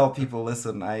have to tell people,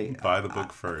 listen, Buy the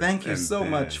book first. thank you and so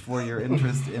then- much for your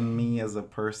interest in me as a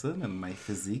person and my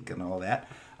physique and all that.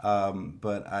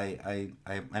 But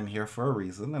I'm here for a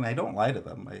reason, and I don't lie to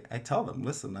them. I tell them,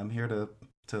 listen, I'm here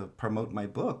to promote my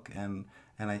book, and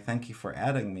I thank you for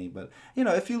adding me. But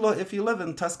if you live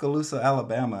in Tuscaloosa,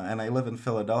 Alabama, and I live in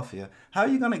Philadelphia, how are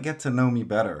you going to get to know me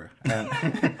better? And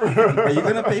are you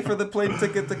going to pay for the plane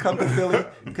ticket to come to Philly?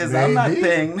 Because I'm not Maybe.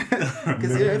 paying.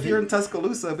 Because if you're in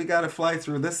Tuscaloosa, we got to fly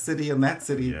through this city and that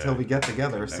city until we get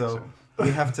together. So connection.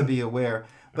 we have to be aware.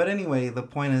 But anyway, the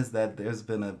point is that there's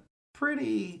been a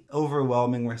pretty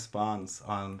overwhelming response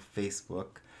on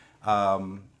Facebook,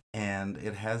 and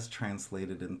it has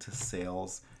translated into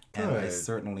sales. And I Good.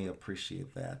 certainly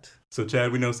appreciate that. So,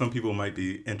 Chad, we know some people might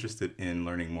be interested in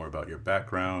learning more about your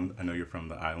background. I know you're from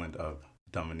the island of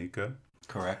Dominica.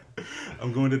 Correct.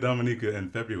 I'm going to Dominica in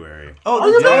February. Oh, Are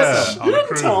you that's not? on You a didn't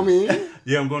cruise. tell me.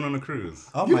 Yeah, I'm going on a cruise.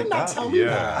 Oh You my did not God. tell me Yeah.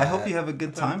 that. I hope you have a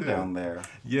good time did. down there.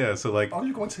 Yeah, so like, Oh,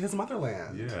 you're going to his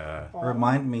motherland. yeah.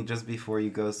 Remind me just before you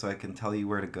go so I can tell you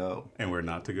where to go. And where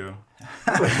not to go.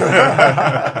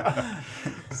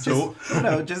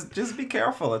 Just be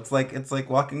careful. It's like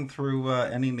walking through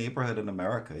any neighborhood in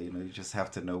America. You just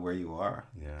have to know where you are.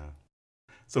 Yeah.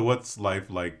 So what's life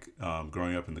like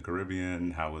growing up in the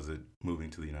Caribbean? How was it moving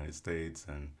to the United States?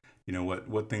 And,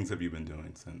 what things have you been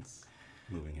doing since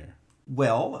moving here?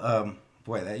 Well,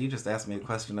 boy, you just asked me a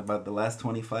question about the last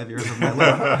 25 years of my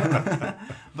life.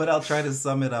 But I'll try to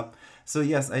sum it up. So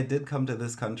yes, I did come to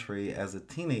this country as a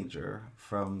teenager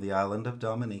from the island of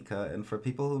Dominica. And for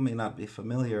people who may not be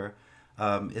familiar,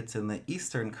 it's in the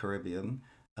Eastern Caribbean,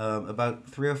 about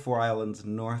 3 or 4 islands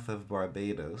north of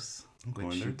Barbados, going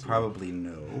which there you too. probably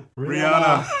know.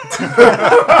 Rihanna!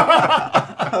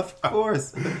 Of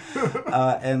course.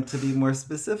 And to be more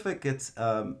specific, it's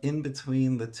in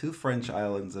between the 2 French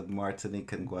islands of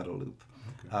Martinique and Guadeloupe.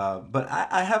 But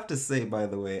I have to say, by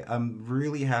the way, I'm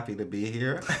really happy to be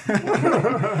here.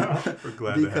 We're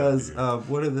glad Because to have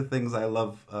you. one of the things I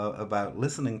love about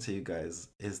listening to you guys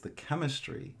is the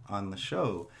chemistry on the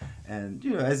show. And,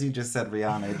 as you just said,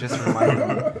 Rihanna, it just reminded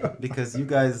me, because you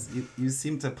guys, you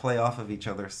seem to play off of each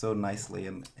other so nicely.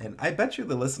 And I bet you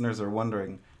the listeners are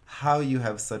wondering how you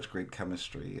have such great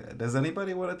chemistry. Does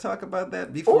anybody want to talk about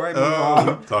that before I move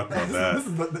on? Talk about This that.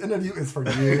 is the interview is for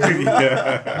you.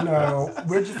 Yeah. No,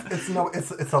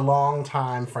 it's a long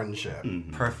time friendship.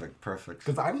 Perfect.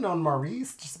 Because I've known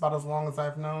Maurice just about as long as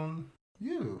I've known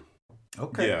you.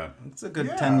 Okay. Yeah. It's a good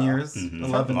Yeah. 10 years, Mhm.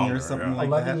 11 Longer, years, something yeah. like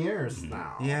 11 that. years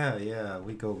now. Yeah,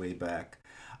 we go way back.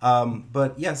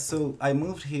 But yes, so I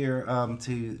moved here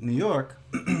to New York,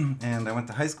 and I went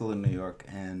to high school in New York,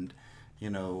 and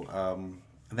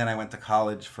then I went to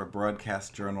college for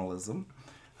broadcast journalism.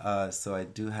 So I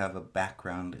do have a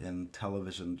background in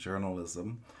television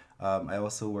journalism. I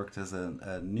also worked as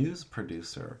a news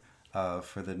producer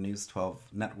for the News 12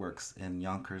 networks in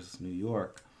Yonkers, New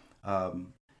York.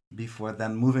 Before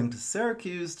then moving to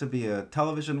Syracuse to be a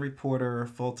television reporter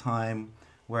full-time,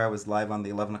 where I was live on the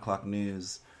 11 o'clock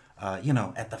news,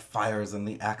 at the fires and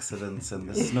the accidents and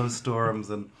the snowstorms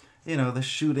and, the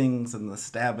shootings and the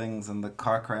stabbings and the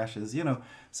car crashes,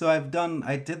 So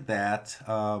I did that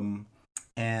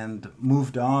and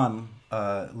moved on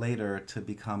later to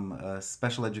become a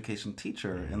special education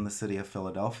teacher in the city of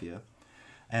Philadelphia.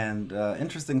 And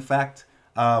interesting fact,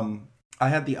 I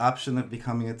had the option of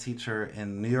becoming a teacher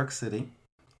in New York City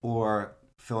or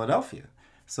Philadelphia.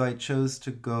 So I chose to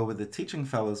go with the Teaching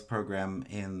Fellows program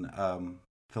in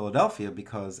Philadelphia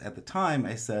because at the time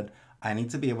I said, I need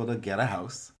to be able to get a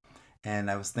house. And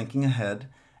I was thinking ahead.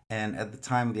 And at the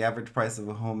time, the average price of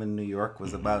a home in New York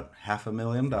was about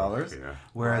 $500,000. Yeah.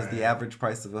 Whereas the average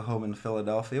price of a home in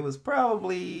Philadelphia was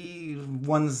probably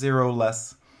 1 0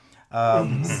 less.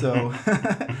 So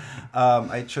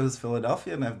I chose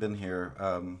Philadelphia, and I've been here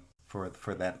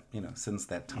for that, since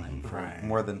that time, for Right.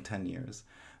 more than 10 years.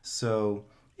 So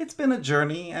it's been a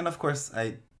journey, and of course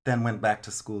I then went back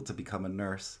to school to become a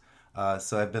nurse.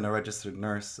 So I've been a registered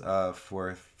nurse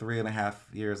for 3.5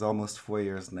 years, almost 4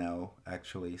 years now,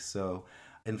 actually. So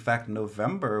in fact,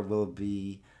 November will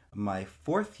be my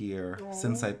 4th year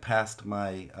since I passed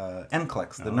my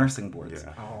NCLEX, the nursing boards.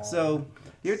 Yeah. So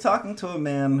you're talking to a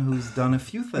man who's done a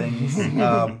few things,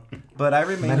 but I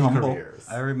remain Many humble. careers.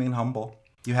 I remain humble.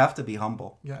 You have to be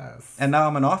humble. Yes. And now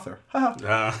I'm an author.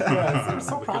 Yes, I'm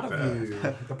so Look proud at of that.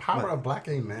 you. The power of Black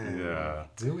gay men. Yeah.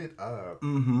 Do it up.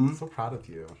 Mm-hmm. So proud of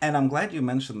you. And I'm glad you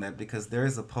mentioned that, because there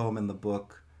is a poem in the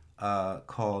book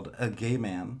called A Gay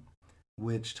Man,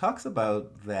 which talks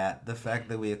about the fact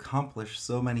that we accomplish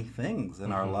so many things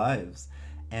in our lives.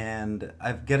 And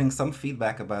I'm getting some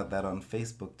feedback about that on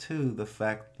Facebook too, the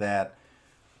fact that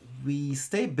we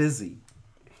stay busy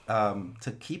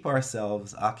to keep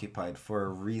ourselves occupied for a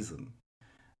reason.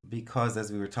 Because as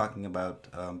we were talking about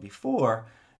before,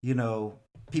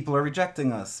 people are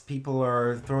rejecting us, people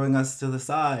are throwing us to the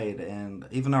side, and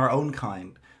even our own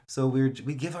kind. So we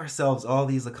give ourselves all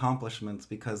these accomplishments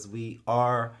because we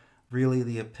are really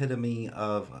the epitome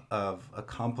of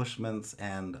accomplishments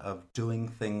and of doing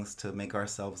things to make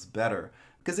ourselves better.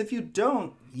 Because if you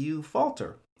don't, you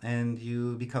falter and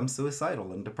you become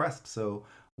suicidal and depressed. So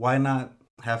why not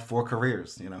have 4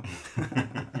 careers,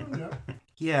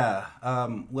 Yeah.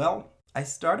 Well, I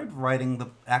started writing the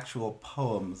actual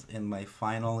poems in my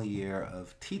final year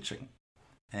of teaching.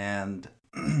 And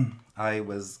I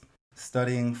was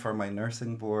studying for my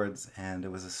nursing boards, and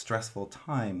it was a stressful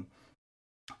time.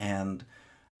 And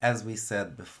as we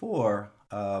said before,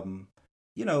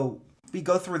 we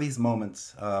go through these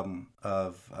moments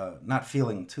of not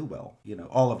feeling too well.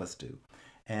 All of us do.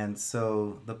 And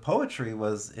so the poetry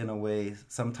was, in a way,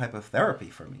 some type of therapy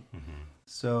for me. Mm-hmm.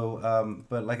 So,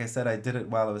 but like I said, I did it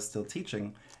while I was still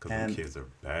teaching. Because the kids are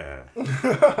bad.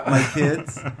 My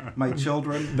kids, my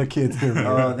children, The kids here.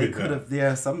 they could have,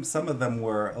 yeah, some of them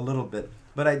were a little bit.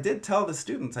 But I did tell the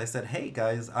students, I said, hey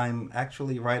guys, I'm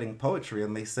actually writing poetry.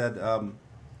 And they said,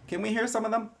 can we hear some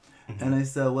of them? And I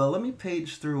said, well, let me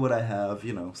page through what I have,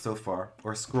 so far,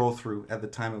 or scroll through. At the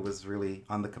time, it was really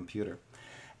on the computer.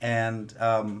 And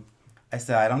I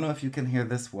said, I don't know if you can hear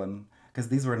this one, because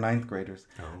these were 9th graders.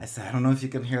 Oh. I said, I don't know if you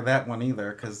can hear that one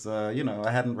either, because, I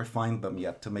hadn't refined them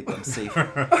yet to make them safe.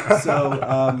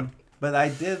 So, but I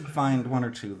did find 1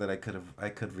 or 2 that I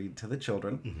could read to the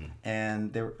children.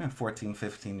 And they were 14,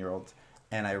 15-year-olds.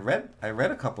 And I read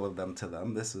a couple of them to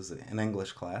them. This was an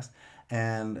English class.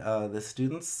 And the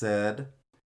students said,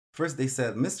 first they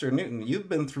said, Mr. Newton, you've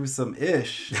been through some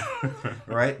ish,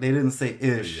 right? They didn't say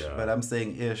ish, Yeah. but I'm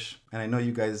saying ish. And I know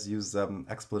you guys use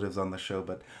expletives on the show,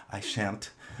 but I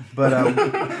shan't. But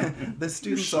the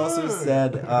students also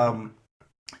said,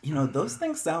 those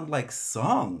things sound like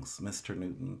songs, Mr.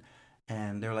 Newton.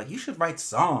 And they're like, you should write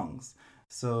songs.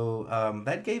 So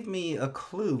that gave me a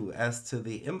clue as to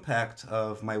the impact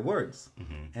of my words.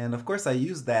 And of course, I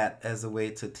used that as a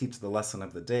way to teach the lesson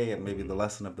of the day and maybe the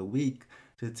lesson of the week,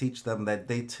 to teach them that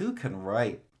they too can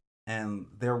write and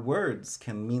their words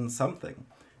can mean something.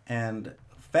 And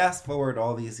fast forward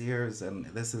all these years, and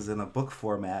this is in a book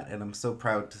format, and I'm so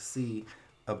proud to see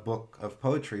a book of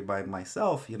poetry by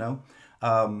myself,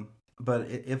 but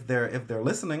if they're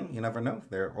listening, you never know,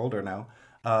 they're older now.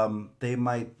 They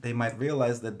might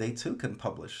realize that they too can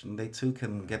publish, and they too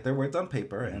can get their words on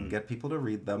paper and get people to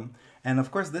read them. And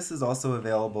of course, this is also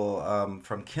available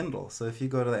from Kindle. So if you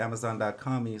go to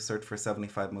Amazon.com and you search for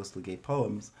 75 Mostly Gay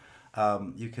Poems,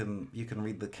 you can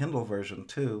read the Kindle version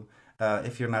too.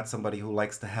 If you're not somebody who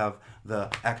likes to have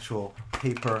the actual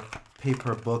paper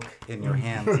book in your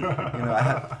hands.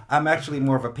 I'm actually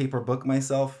more of a paper book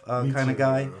myself kind of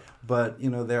guy. But,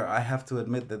 I have to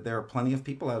admit that there are plenty of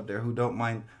people out there who don't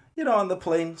mind, on the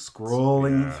plane,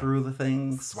 scrolling through the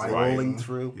things, scrolling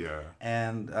through. Yeah.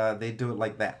 And they do it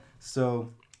like that.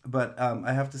 So, but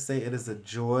I have to say it is a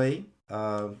joy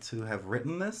to have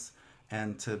written this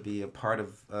and to be a part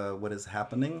of what is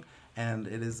happening. And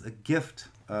it is a gift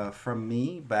from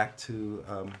me back to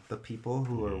the people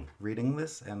who are reading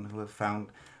this and who have found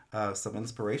some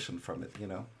inspiration from it,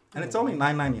 And it's only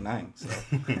 $9.99. So.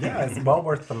 Yeah, it's well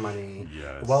worth the money.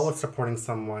 Yes. Well worth supporting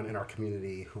someone in our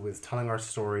community who is telling our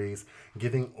stories,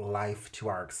 giving life to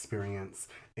our experience,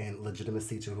 and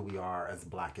legitimacy to who we are as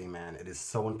Black gay men. It is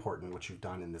so important what you've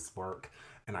done in this work.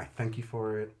 and I thank you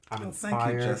for it. I'm Thank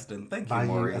inspired you, Justin. Thank you, by you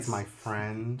Maurice. as my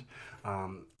friend.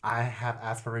 I have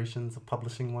aspirations of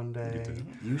publishing one day.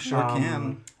 You sure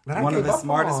can. that I One of gave the up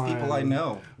smartest on. people I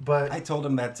know. But I told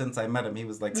him that since I met him. He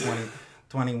was like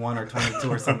 21 or 22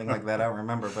 or something like that. I don't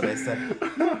remember. But I said,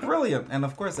 you're brilliant. And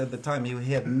of course, at the time,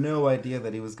 he had no idea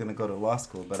that he was going to go to law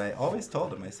school. But I always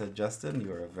told him, I said, Justin,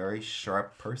 you're a very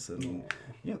sharp person.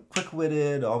 You know,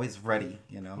 quick-witted, always ready.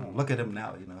 You know, look at him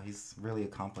now. You know, he's really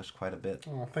accomplished quite a bit.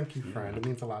 oh, thank you, friend. It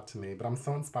means a lot to me. But I'm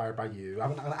so inspired by you.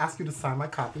 I'm going to ask you to sign my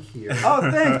copy here. Oh,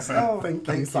 thanks. Oh, thank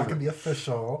you. So I can be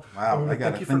official. Wow, I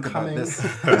gotta thank you think for about coming. this.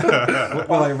 What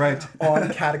will I write? On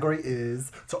category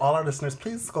is, to all our listeners,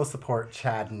 please go support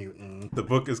Chad Newton. The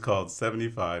book is called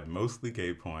 75 Mostly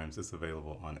Gay Poems. It's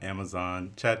available on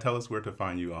Amazon. Chad, tell us where to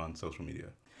find you on social media.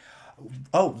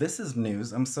 Oh, this is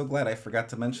news. I'm so glad I forgot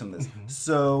to mention this.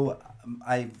 So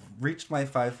I've reached my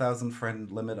 5,000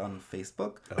 friend limit on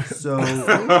Facebook. So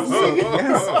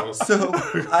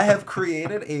I have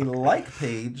created a like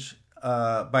page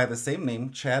by the same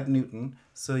name, Chad Newton.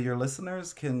 So your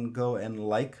listeners can go and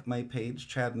like my page,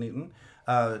 Chad Newton.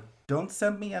 Don't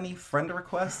send me any friend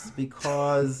requests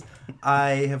because I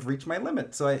have reached my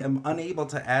limit. So I am unable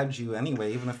to add you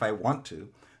anyway, even if I want to.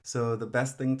 So the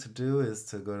best thing to do is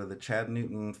to go to the Chad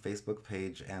Newton Facebook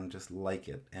page and just like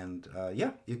it. And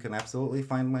yeah, you can absolutely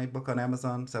find my book on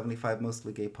Amazon, 75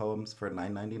 Mostly Gay Poems for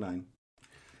 $9.99.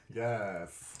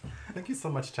 Yes. Thank you so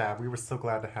much, Chad. We were so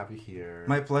glad to have you here.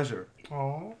 My pleasure.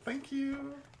 Oh, thank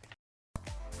you.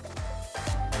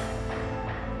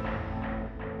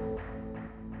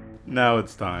 Now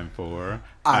it's time for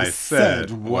I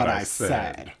Said What I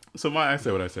Said. So my I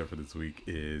Said What I Said for this week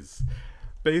is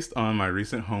based on my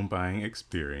recent home buying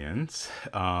experience.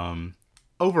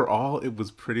 Overall, it was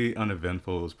pretty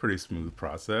uneventful. It was a pretty smooth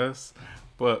process.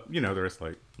 But, you know, there was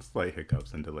like slight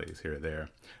hiccups and delays here or there.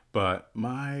 But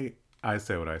my I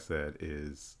Said What I Said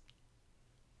is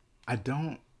I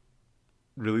don't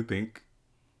really think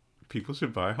people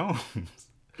should buy homes.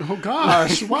 Oh,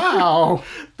 gosh. Wow.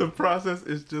 The process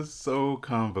is just so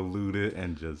convoluted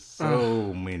and just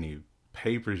so many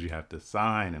papers you have to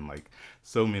sign and like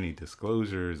so many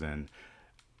disclosures and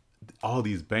all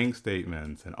these bank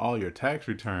statements and all your tax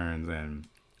returns and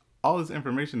all this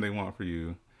information they want for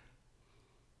you.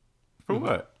 For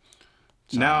what?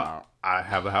 Now I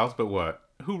have a house, but what?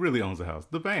 Who really owns a house?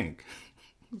 The bank.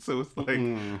 So it's like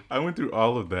I went through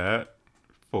all of that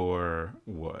for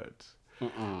what?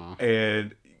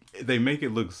 And they make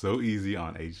it look so easy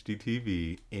on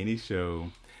HGTV. Any show,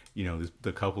 you know,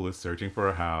 the couple is searching for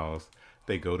a house.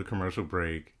 They go to commercial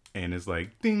break, and it's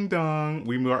like, ding dong,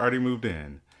 we already moved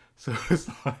in. So it's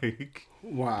like,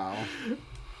 Wow.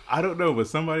 I don't know, but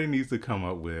somebody needs to come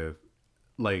up with,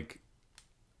 like,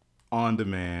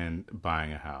 on-demand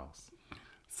buying a house.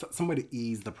 So, some way to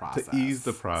ease the process. To ease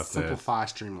the process. Simplify,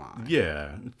 streamline.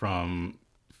 Yeah, from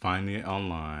finding it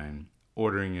online,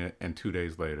 ordering it, and 2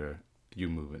 days later, you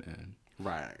moving in.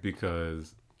 Right.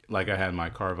 Because, like I had my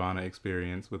Carvana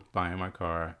experience with buying my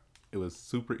car. It was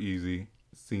super easy,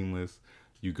 seamless.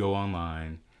 You go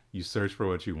online, you search for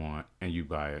what you want, and you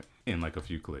buy it in like a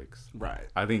few clicks. Right.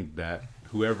 I think that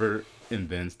whoever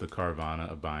invents the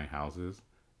Carvana of buying houses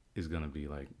is going to be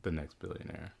like the next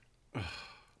billionaire.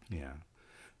 Yeah.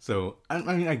 So, I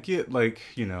mean, I get like,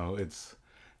 you know, it's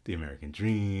the American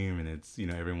dream and it's, you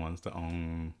know, everyone wants to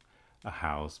own a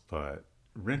house, but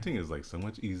renting is like so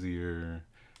much easier.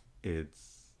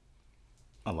 It's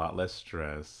a lot less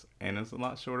stress and it's a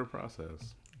lot shorter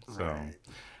process. So Right.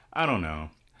 I don't know.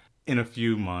 In a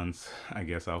few months, I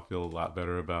guess I'll feel a lot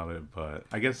better about it. But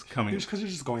I guess coming, Because you're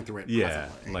just going through it. yeah,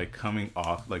 presently. like coming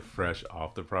off, like fresh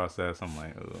off the process, I'm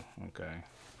like, oh, okay.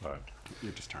 But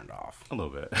You're just turned off. a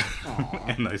little bit.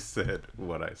 And I said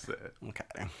what I said.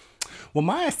 Okay. Well,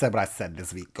 my I Said What I Said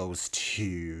this week goes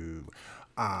to,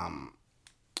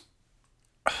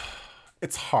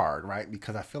 it's hard, right?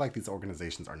 Because I feel like these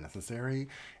organizations are necessary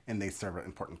and they serve an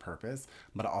important purpose,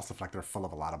 but I also feel like they're full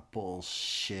of a lot of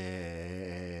bullshit.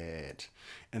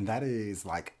 And that is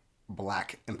like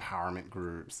Black empowerment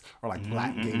groups or like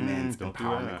Black gay men's don't do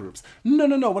empowerment that. groups.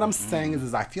 No. What I'm saying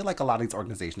is I feel like a lot of these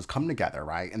organizations come together,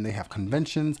 right? And they have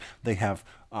conventions, they have,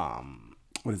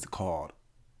 what is it called?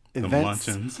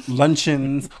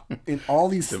 Luncheons, and all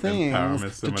these things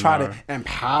empowerment to try to seminar.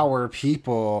 empower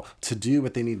people to do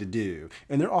what they need to do.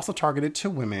 And they're also targeted to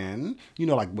women, you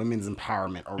know, like women's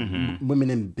empowerment or women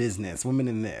in business, women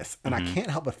in this. And I can't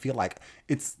help but feel like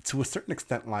it's to a certain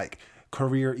extent like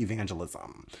career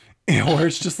evangelism. Where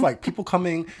it's just like people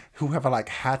coming who have like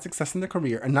had success in their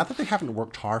career, and not that they haven't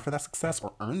worked hard for that success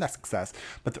or earned that success,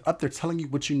 but they're up there telling you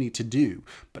what you need to do.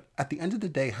 But at the end of the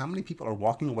day, how many people are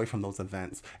walking away from those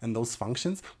events and those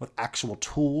functions with actual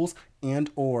tools and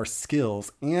or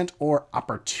skills and or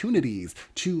opportunities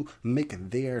to make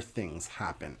their things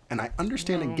happen? And I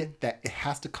understand and get that it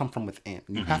has to come from within.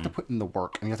 You have to put in the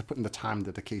work, and you have to put in the time,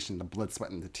 dedication, the blood,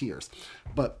 sweat, and the tears.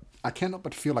 But I can't help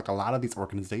but feel like a lot of these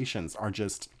organizations are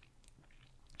just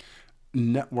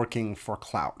networking for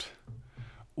clout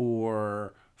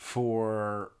or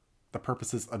for the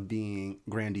purposes of being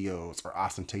grandiose or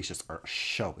ostentatious or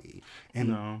showy.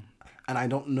 And I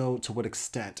don't know to what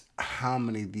extent how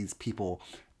many of these people,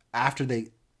 after the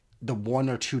 1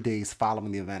 or 2 days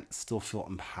following the event, still feel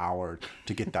empowered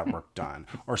to get that work done,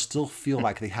 or still feel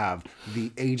like they have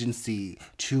the agency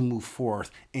to move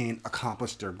forth and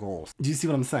accomplish their goals. Do you see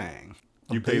what I'm saying?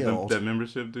 You pay them that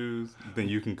membership dues, then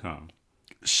you can come.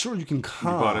 Sure, you can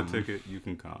come. You bought a ticket, you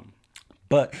can come.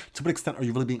 But to what extent are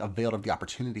you really being availed of the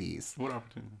opportunities? What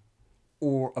opportunity?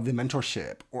 Or of the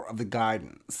mentorship, or of the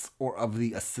guidance, or of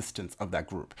the assistance of that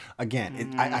group?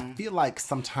 Again, I feel like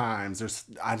sometimes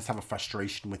I just have a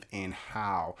frustration within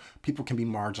how people can be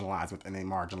marginalized within a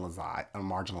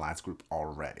marginalized group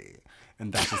already.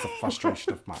 And that's just a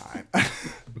frustration of mine. Do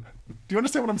you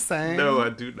understand what I'm saying? No, I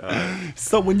do not.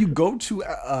 So when you go to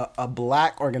a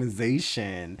Black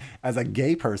organization as a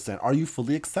gay person, are you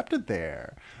fully accepted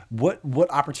there? What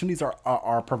opportunities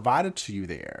are provided to you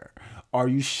there? Are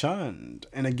you shunned?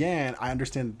 And again, I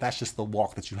understand that's just the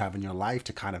walk that you have in your life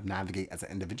to kind of navigate as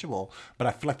an individual. But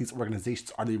I feel like these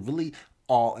organizations, are they really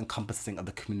all encompassing of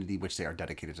the community which they are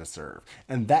dedicated to serve?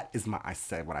 And that is what I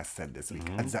said this week.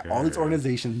 Is that all these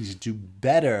organizations need to do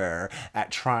better at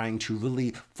trying to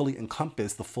really fully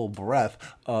encompass the full breadth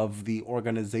of the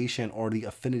organization or the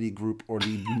affinity group or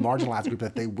the marginalized group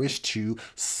that they wish to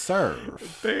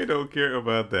serve. They don't care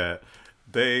about that.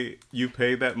 You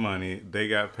paid that money, they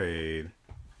got paid,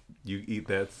 you eat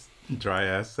that dry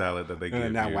ass salad that they give you.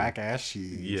 And that whack ass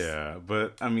cheese. Yeah,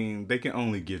 but I mean, they can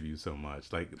only give you so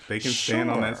much. Like, they can stand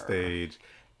on that stage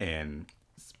and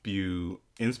spew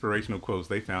inspirational quotes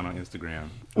they found on Instagram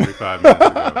 45 minutes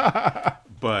ago.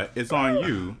 But it's on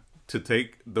you to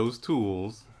take those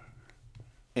tools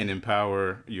and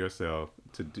empower yourself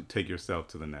to take yourself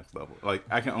to the next level. Like,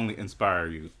 I can only inspire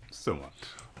you so much.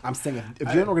 I'm saying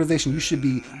if you're an organization, you should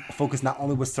be focused not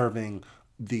only with serving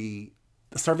the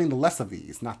less of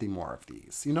these, not the more of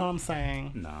these. You know what I'm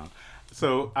saying? No.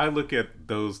 So I look at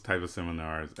those type of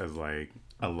seminars as like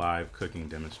a live cooking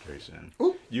demonstration.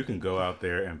 Ooh. You can go out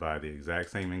there and buy the exact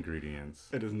same ingredients.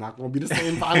 It is not going to be the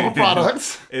same final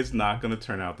product. It's not going to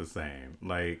turn out the same.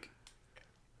 Like,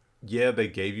 yeah, they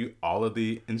gave you all of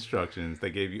the instructions.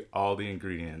 They gave you all the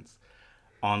ingredients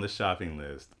on the shopping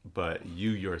list, but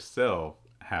you yourself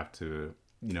have to,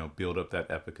 build up that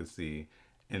efficacy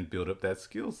and build up that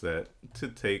skill set to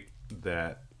take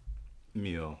that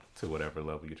meal to whatever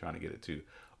level you're trying to get it to.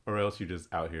 Or else you're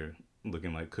just out here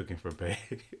looking like Cooking for Bae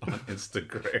on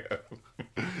Instagram.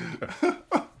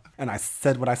 And I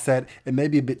said what I said. It may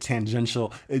be a bit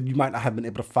tangential. You might not have been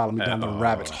able to follow me down the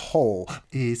rabbit hole.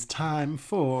 It's time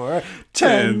for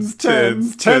tens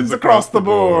across the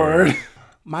board.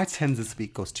 My tens this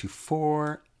week goes to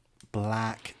 4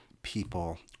 Black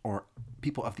people, or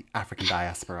people of the African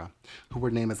diaspora, who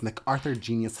were named as MacArthur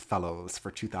Genius Fellows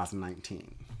for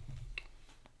 2019.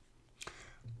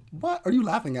 What are you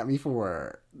laughing at me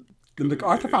for? The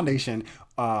MacArthur Foundation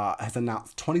has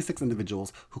announced 26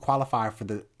 individuals who qualify for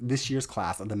this year's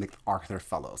class of the MacArthur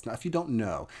Fellows. Now, if you don't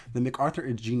know, the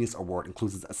MacArthur Genius Award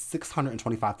includes a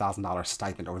 $625,000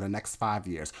 stipend over the next 5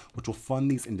 years, which will fund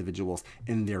these individuals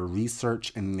in their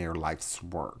research and their life's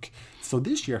work. So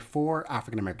this year, 4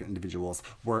 African-American individuals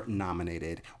were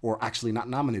nominated, or actually not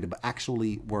nominated, but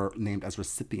actually were named as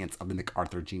recipients of the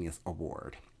MacArthur Genius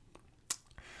Award.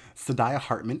 Sadiya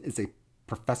Hartman is a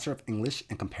professor of English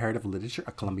and comparative literature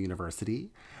at Columbia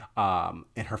University. And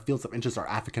her fields of interest are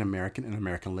African American and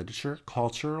American literature,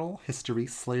 cultural history,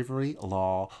 slavery,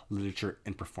 law, literature,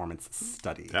 and performance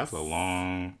studies. That's a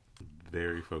long,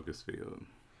 very focused field.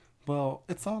 Well,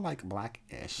 it's all like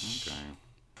Black-ish. Okay.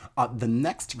 The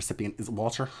next recipient is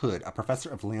Walter Hood, a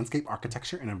professor of landscape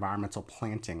architecture and environmental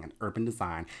planting and urban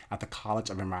design at the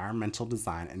College of Environmental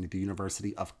Design and the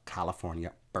University of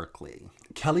California, Berkeley.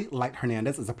 Kelly Light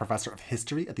Hernandez is a professor of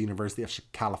history at the University of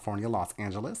California, Los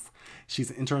Angeles. She's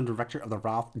an interim director of the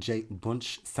Ralph J.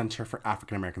 Bunche Center for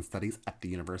African American Studies at the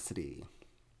university.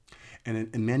 And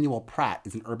Emmanuel Pratt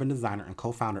is an urban designer and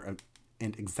co-founder of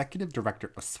and Executive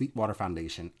Director of Sweetwater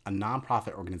Foundation, a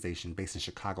nonprofit organization based in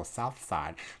Chicago's South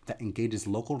Side that engages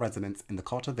local residents in the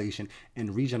cultivation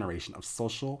and regeneration of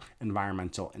social,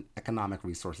 environmental, and economic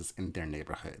resources in their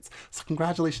neighborhoods. So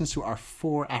congratulations to our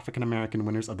 4 African American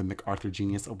winners of the MacArthur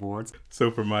Genius Awards.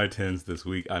 So for my 10s this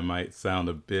week, I might sound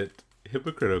a bit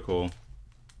hypocritical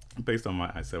based on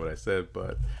I said what I said,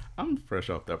 but I'm fresh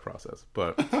off that process.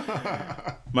 But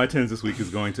my 10s this week is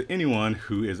going to anyone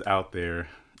who is out there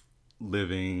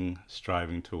living,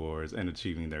 striving towards, and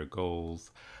achieving their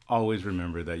goals. Always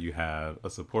remember that you have a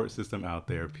support system out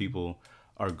there. People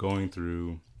are going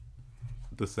through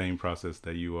the same process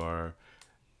that you are.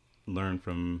 Learn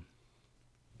from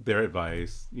their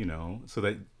advice, so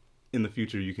that in the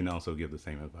future you can also give the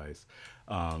same advice.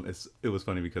 It was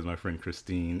funny because my friend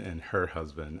Christine and her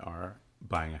husband are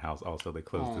buying a house also. They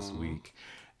closed this week,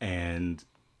 and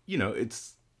it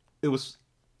was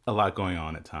a lot going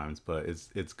on at times, but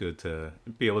it's good to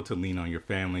be able to lean on your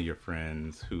family, your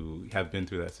friends who have been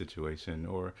through that situation,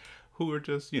 or who are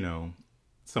just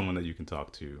someone that you can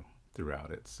talk to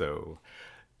throughout it. So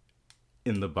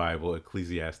in the Bible,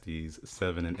 Ecclesiastes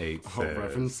 7:8 says,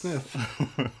 Reverend Smith.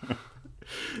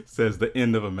 says the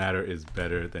end of a matter is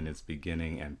better than its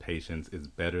beginning, and patience is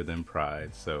better than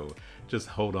pride. So just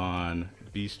hold on,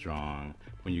 be strong.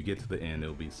 When you get to the end,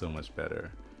 it'll be so much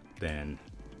better than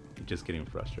just getting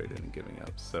frustrated and giving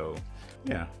up. So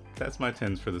yeah, that's my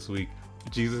 10s for this week.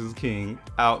 Jesus is King,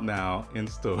 out now in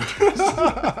stores.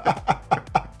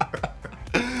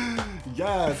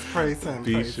 Yes, praise him.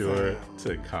 Be praise sure him.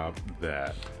 to cop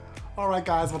that. All right,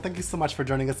 guys. Well, thank you so much for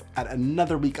joining us at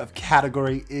another week of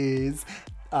Category Is.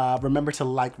 Remember to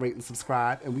like, rate, and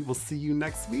subscribe, and we will see you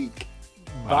next week.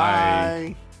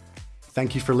 Bye.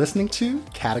 Thank you for listening to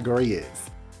Category Is.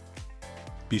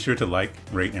 Be sure to like,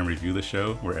 rate, and review the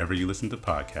show wherever you listen to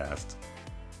podcasts.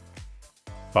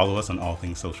 Follow us on all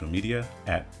things social media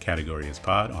at Category Is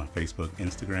Pod on Facebook,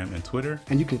 Instagram, and Twitter.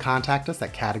 And you can contact us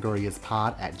at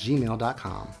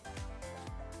categoryispod@gmail.com.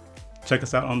 Check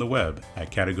us out on the web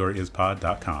at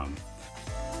categoryispod.com.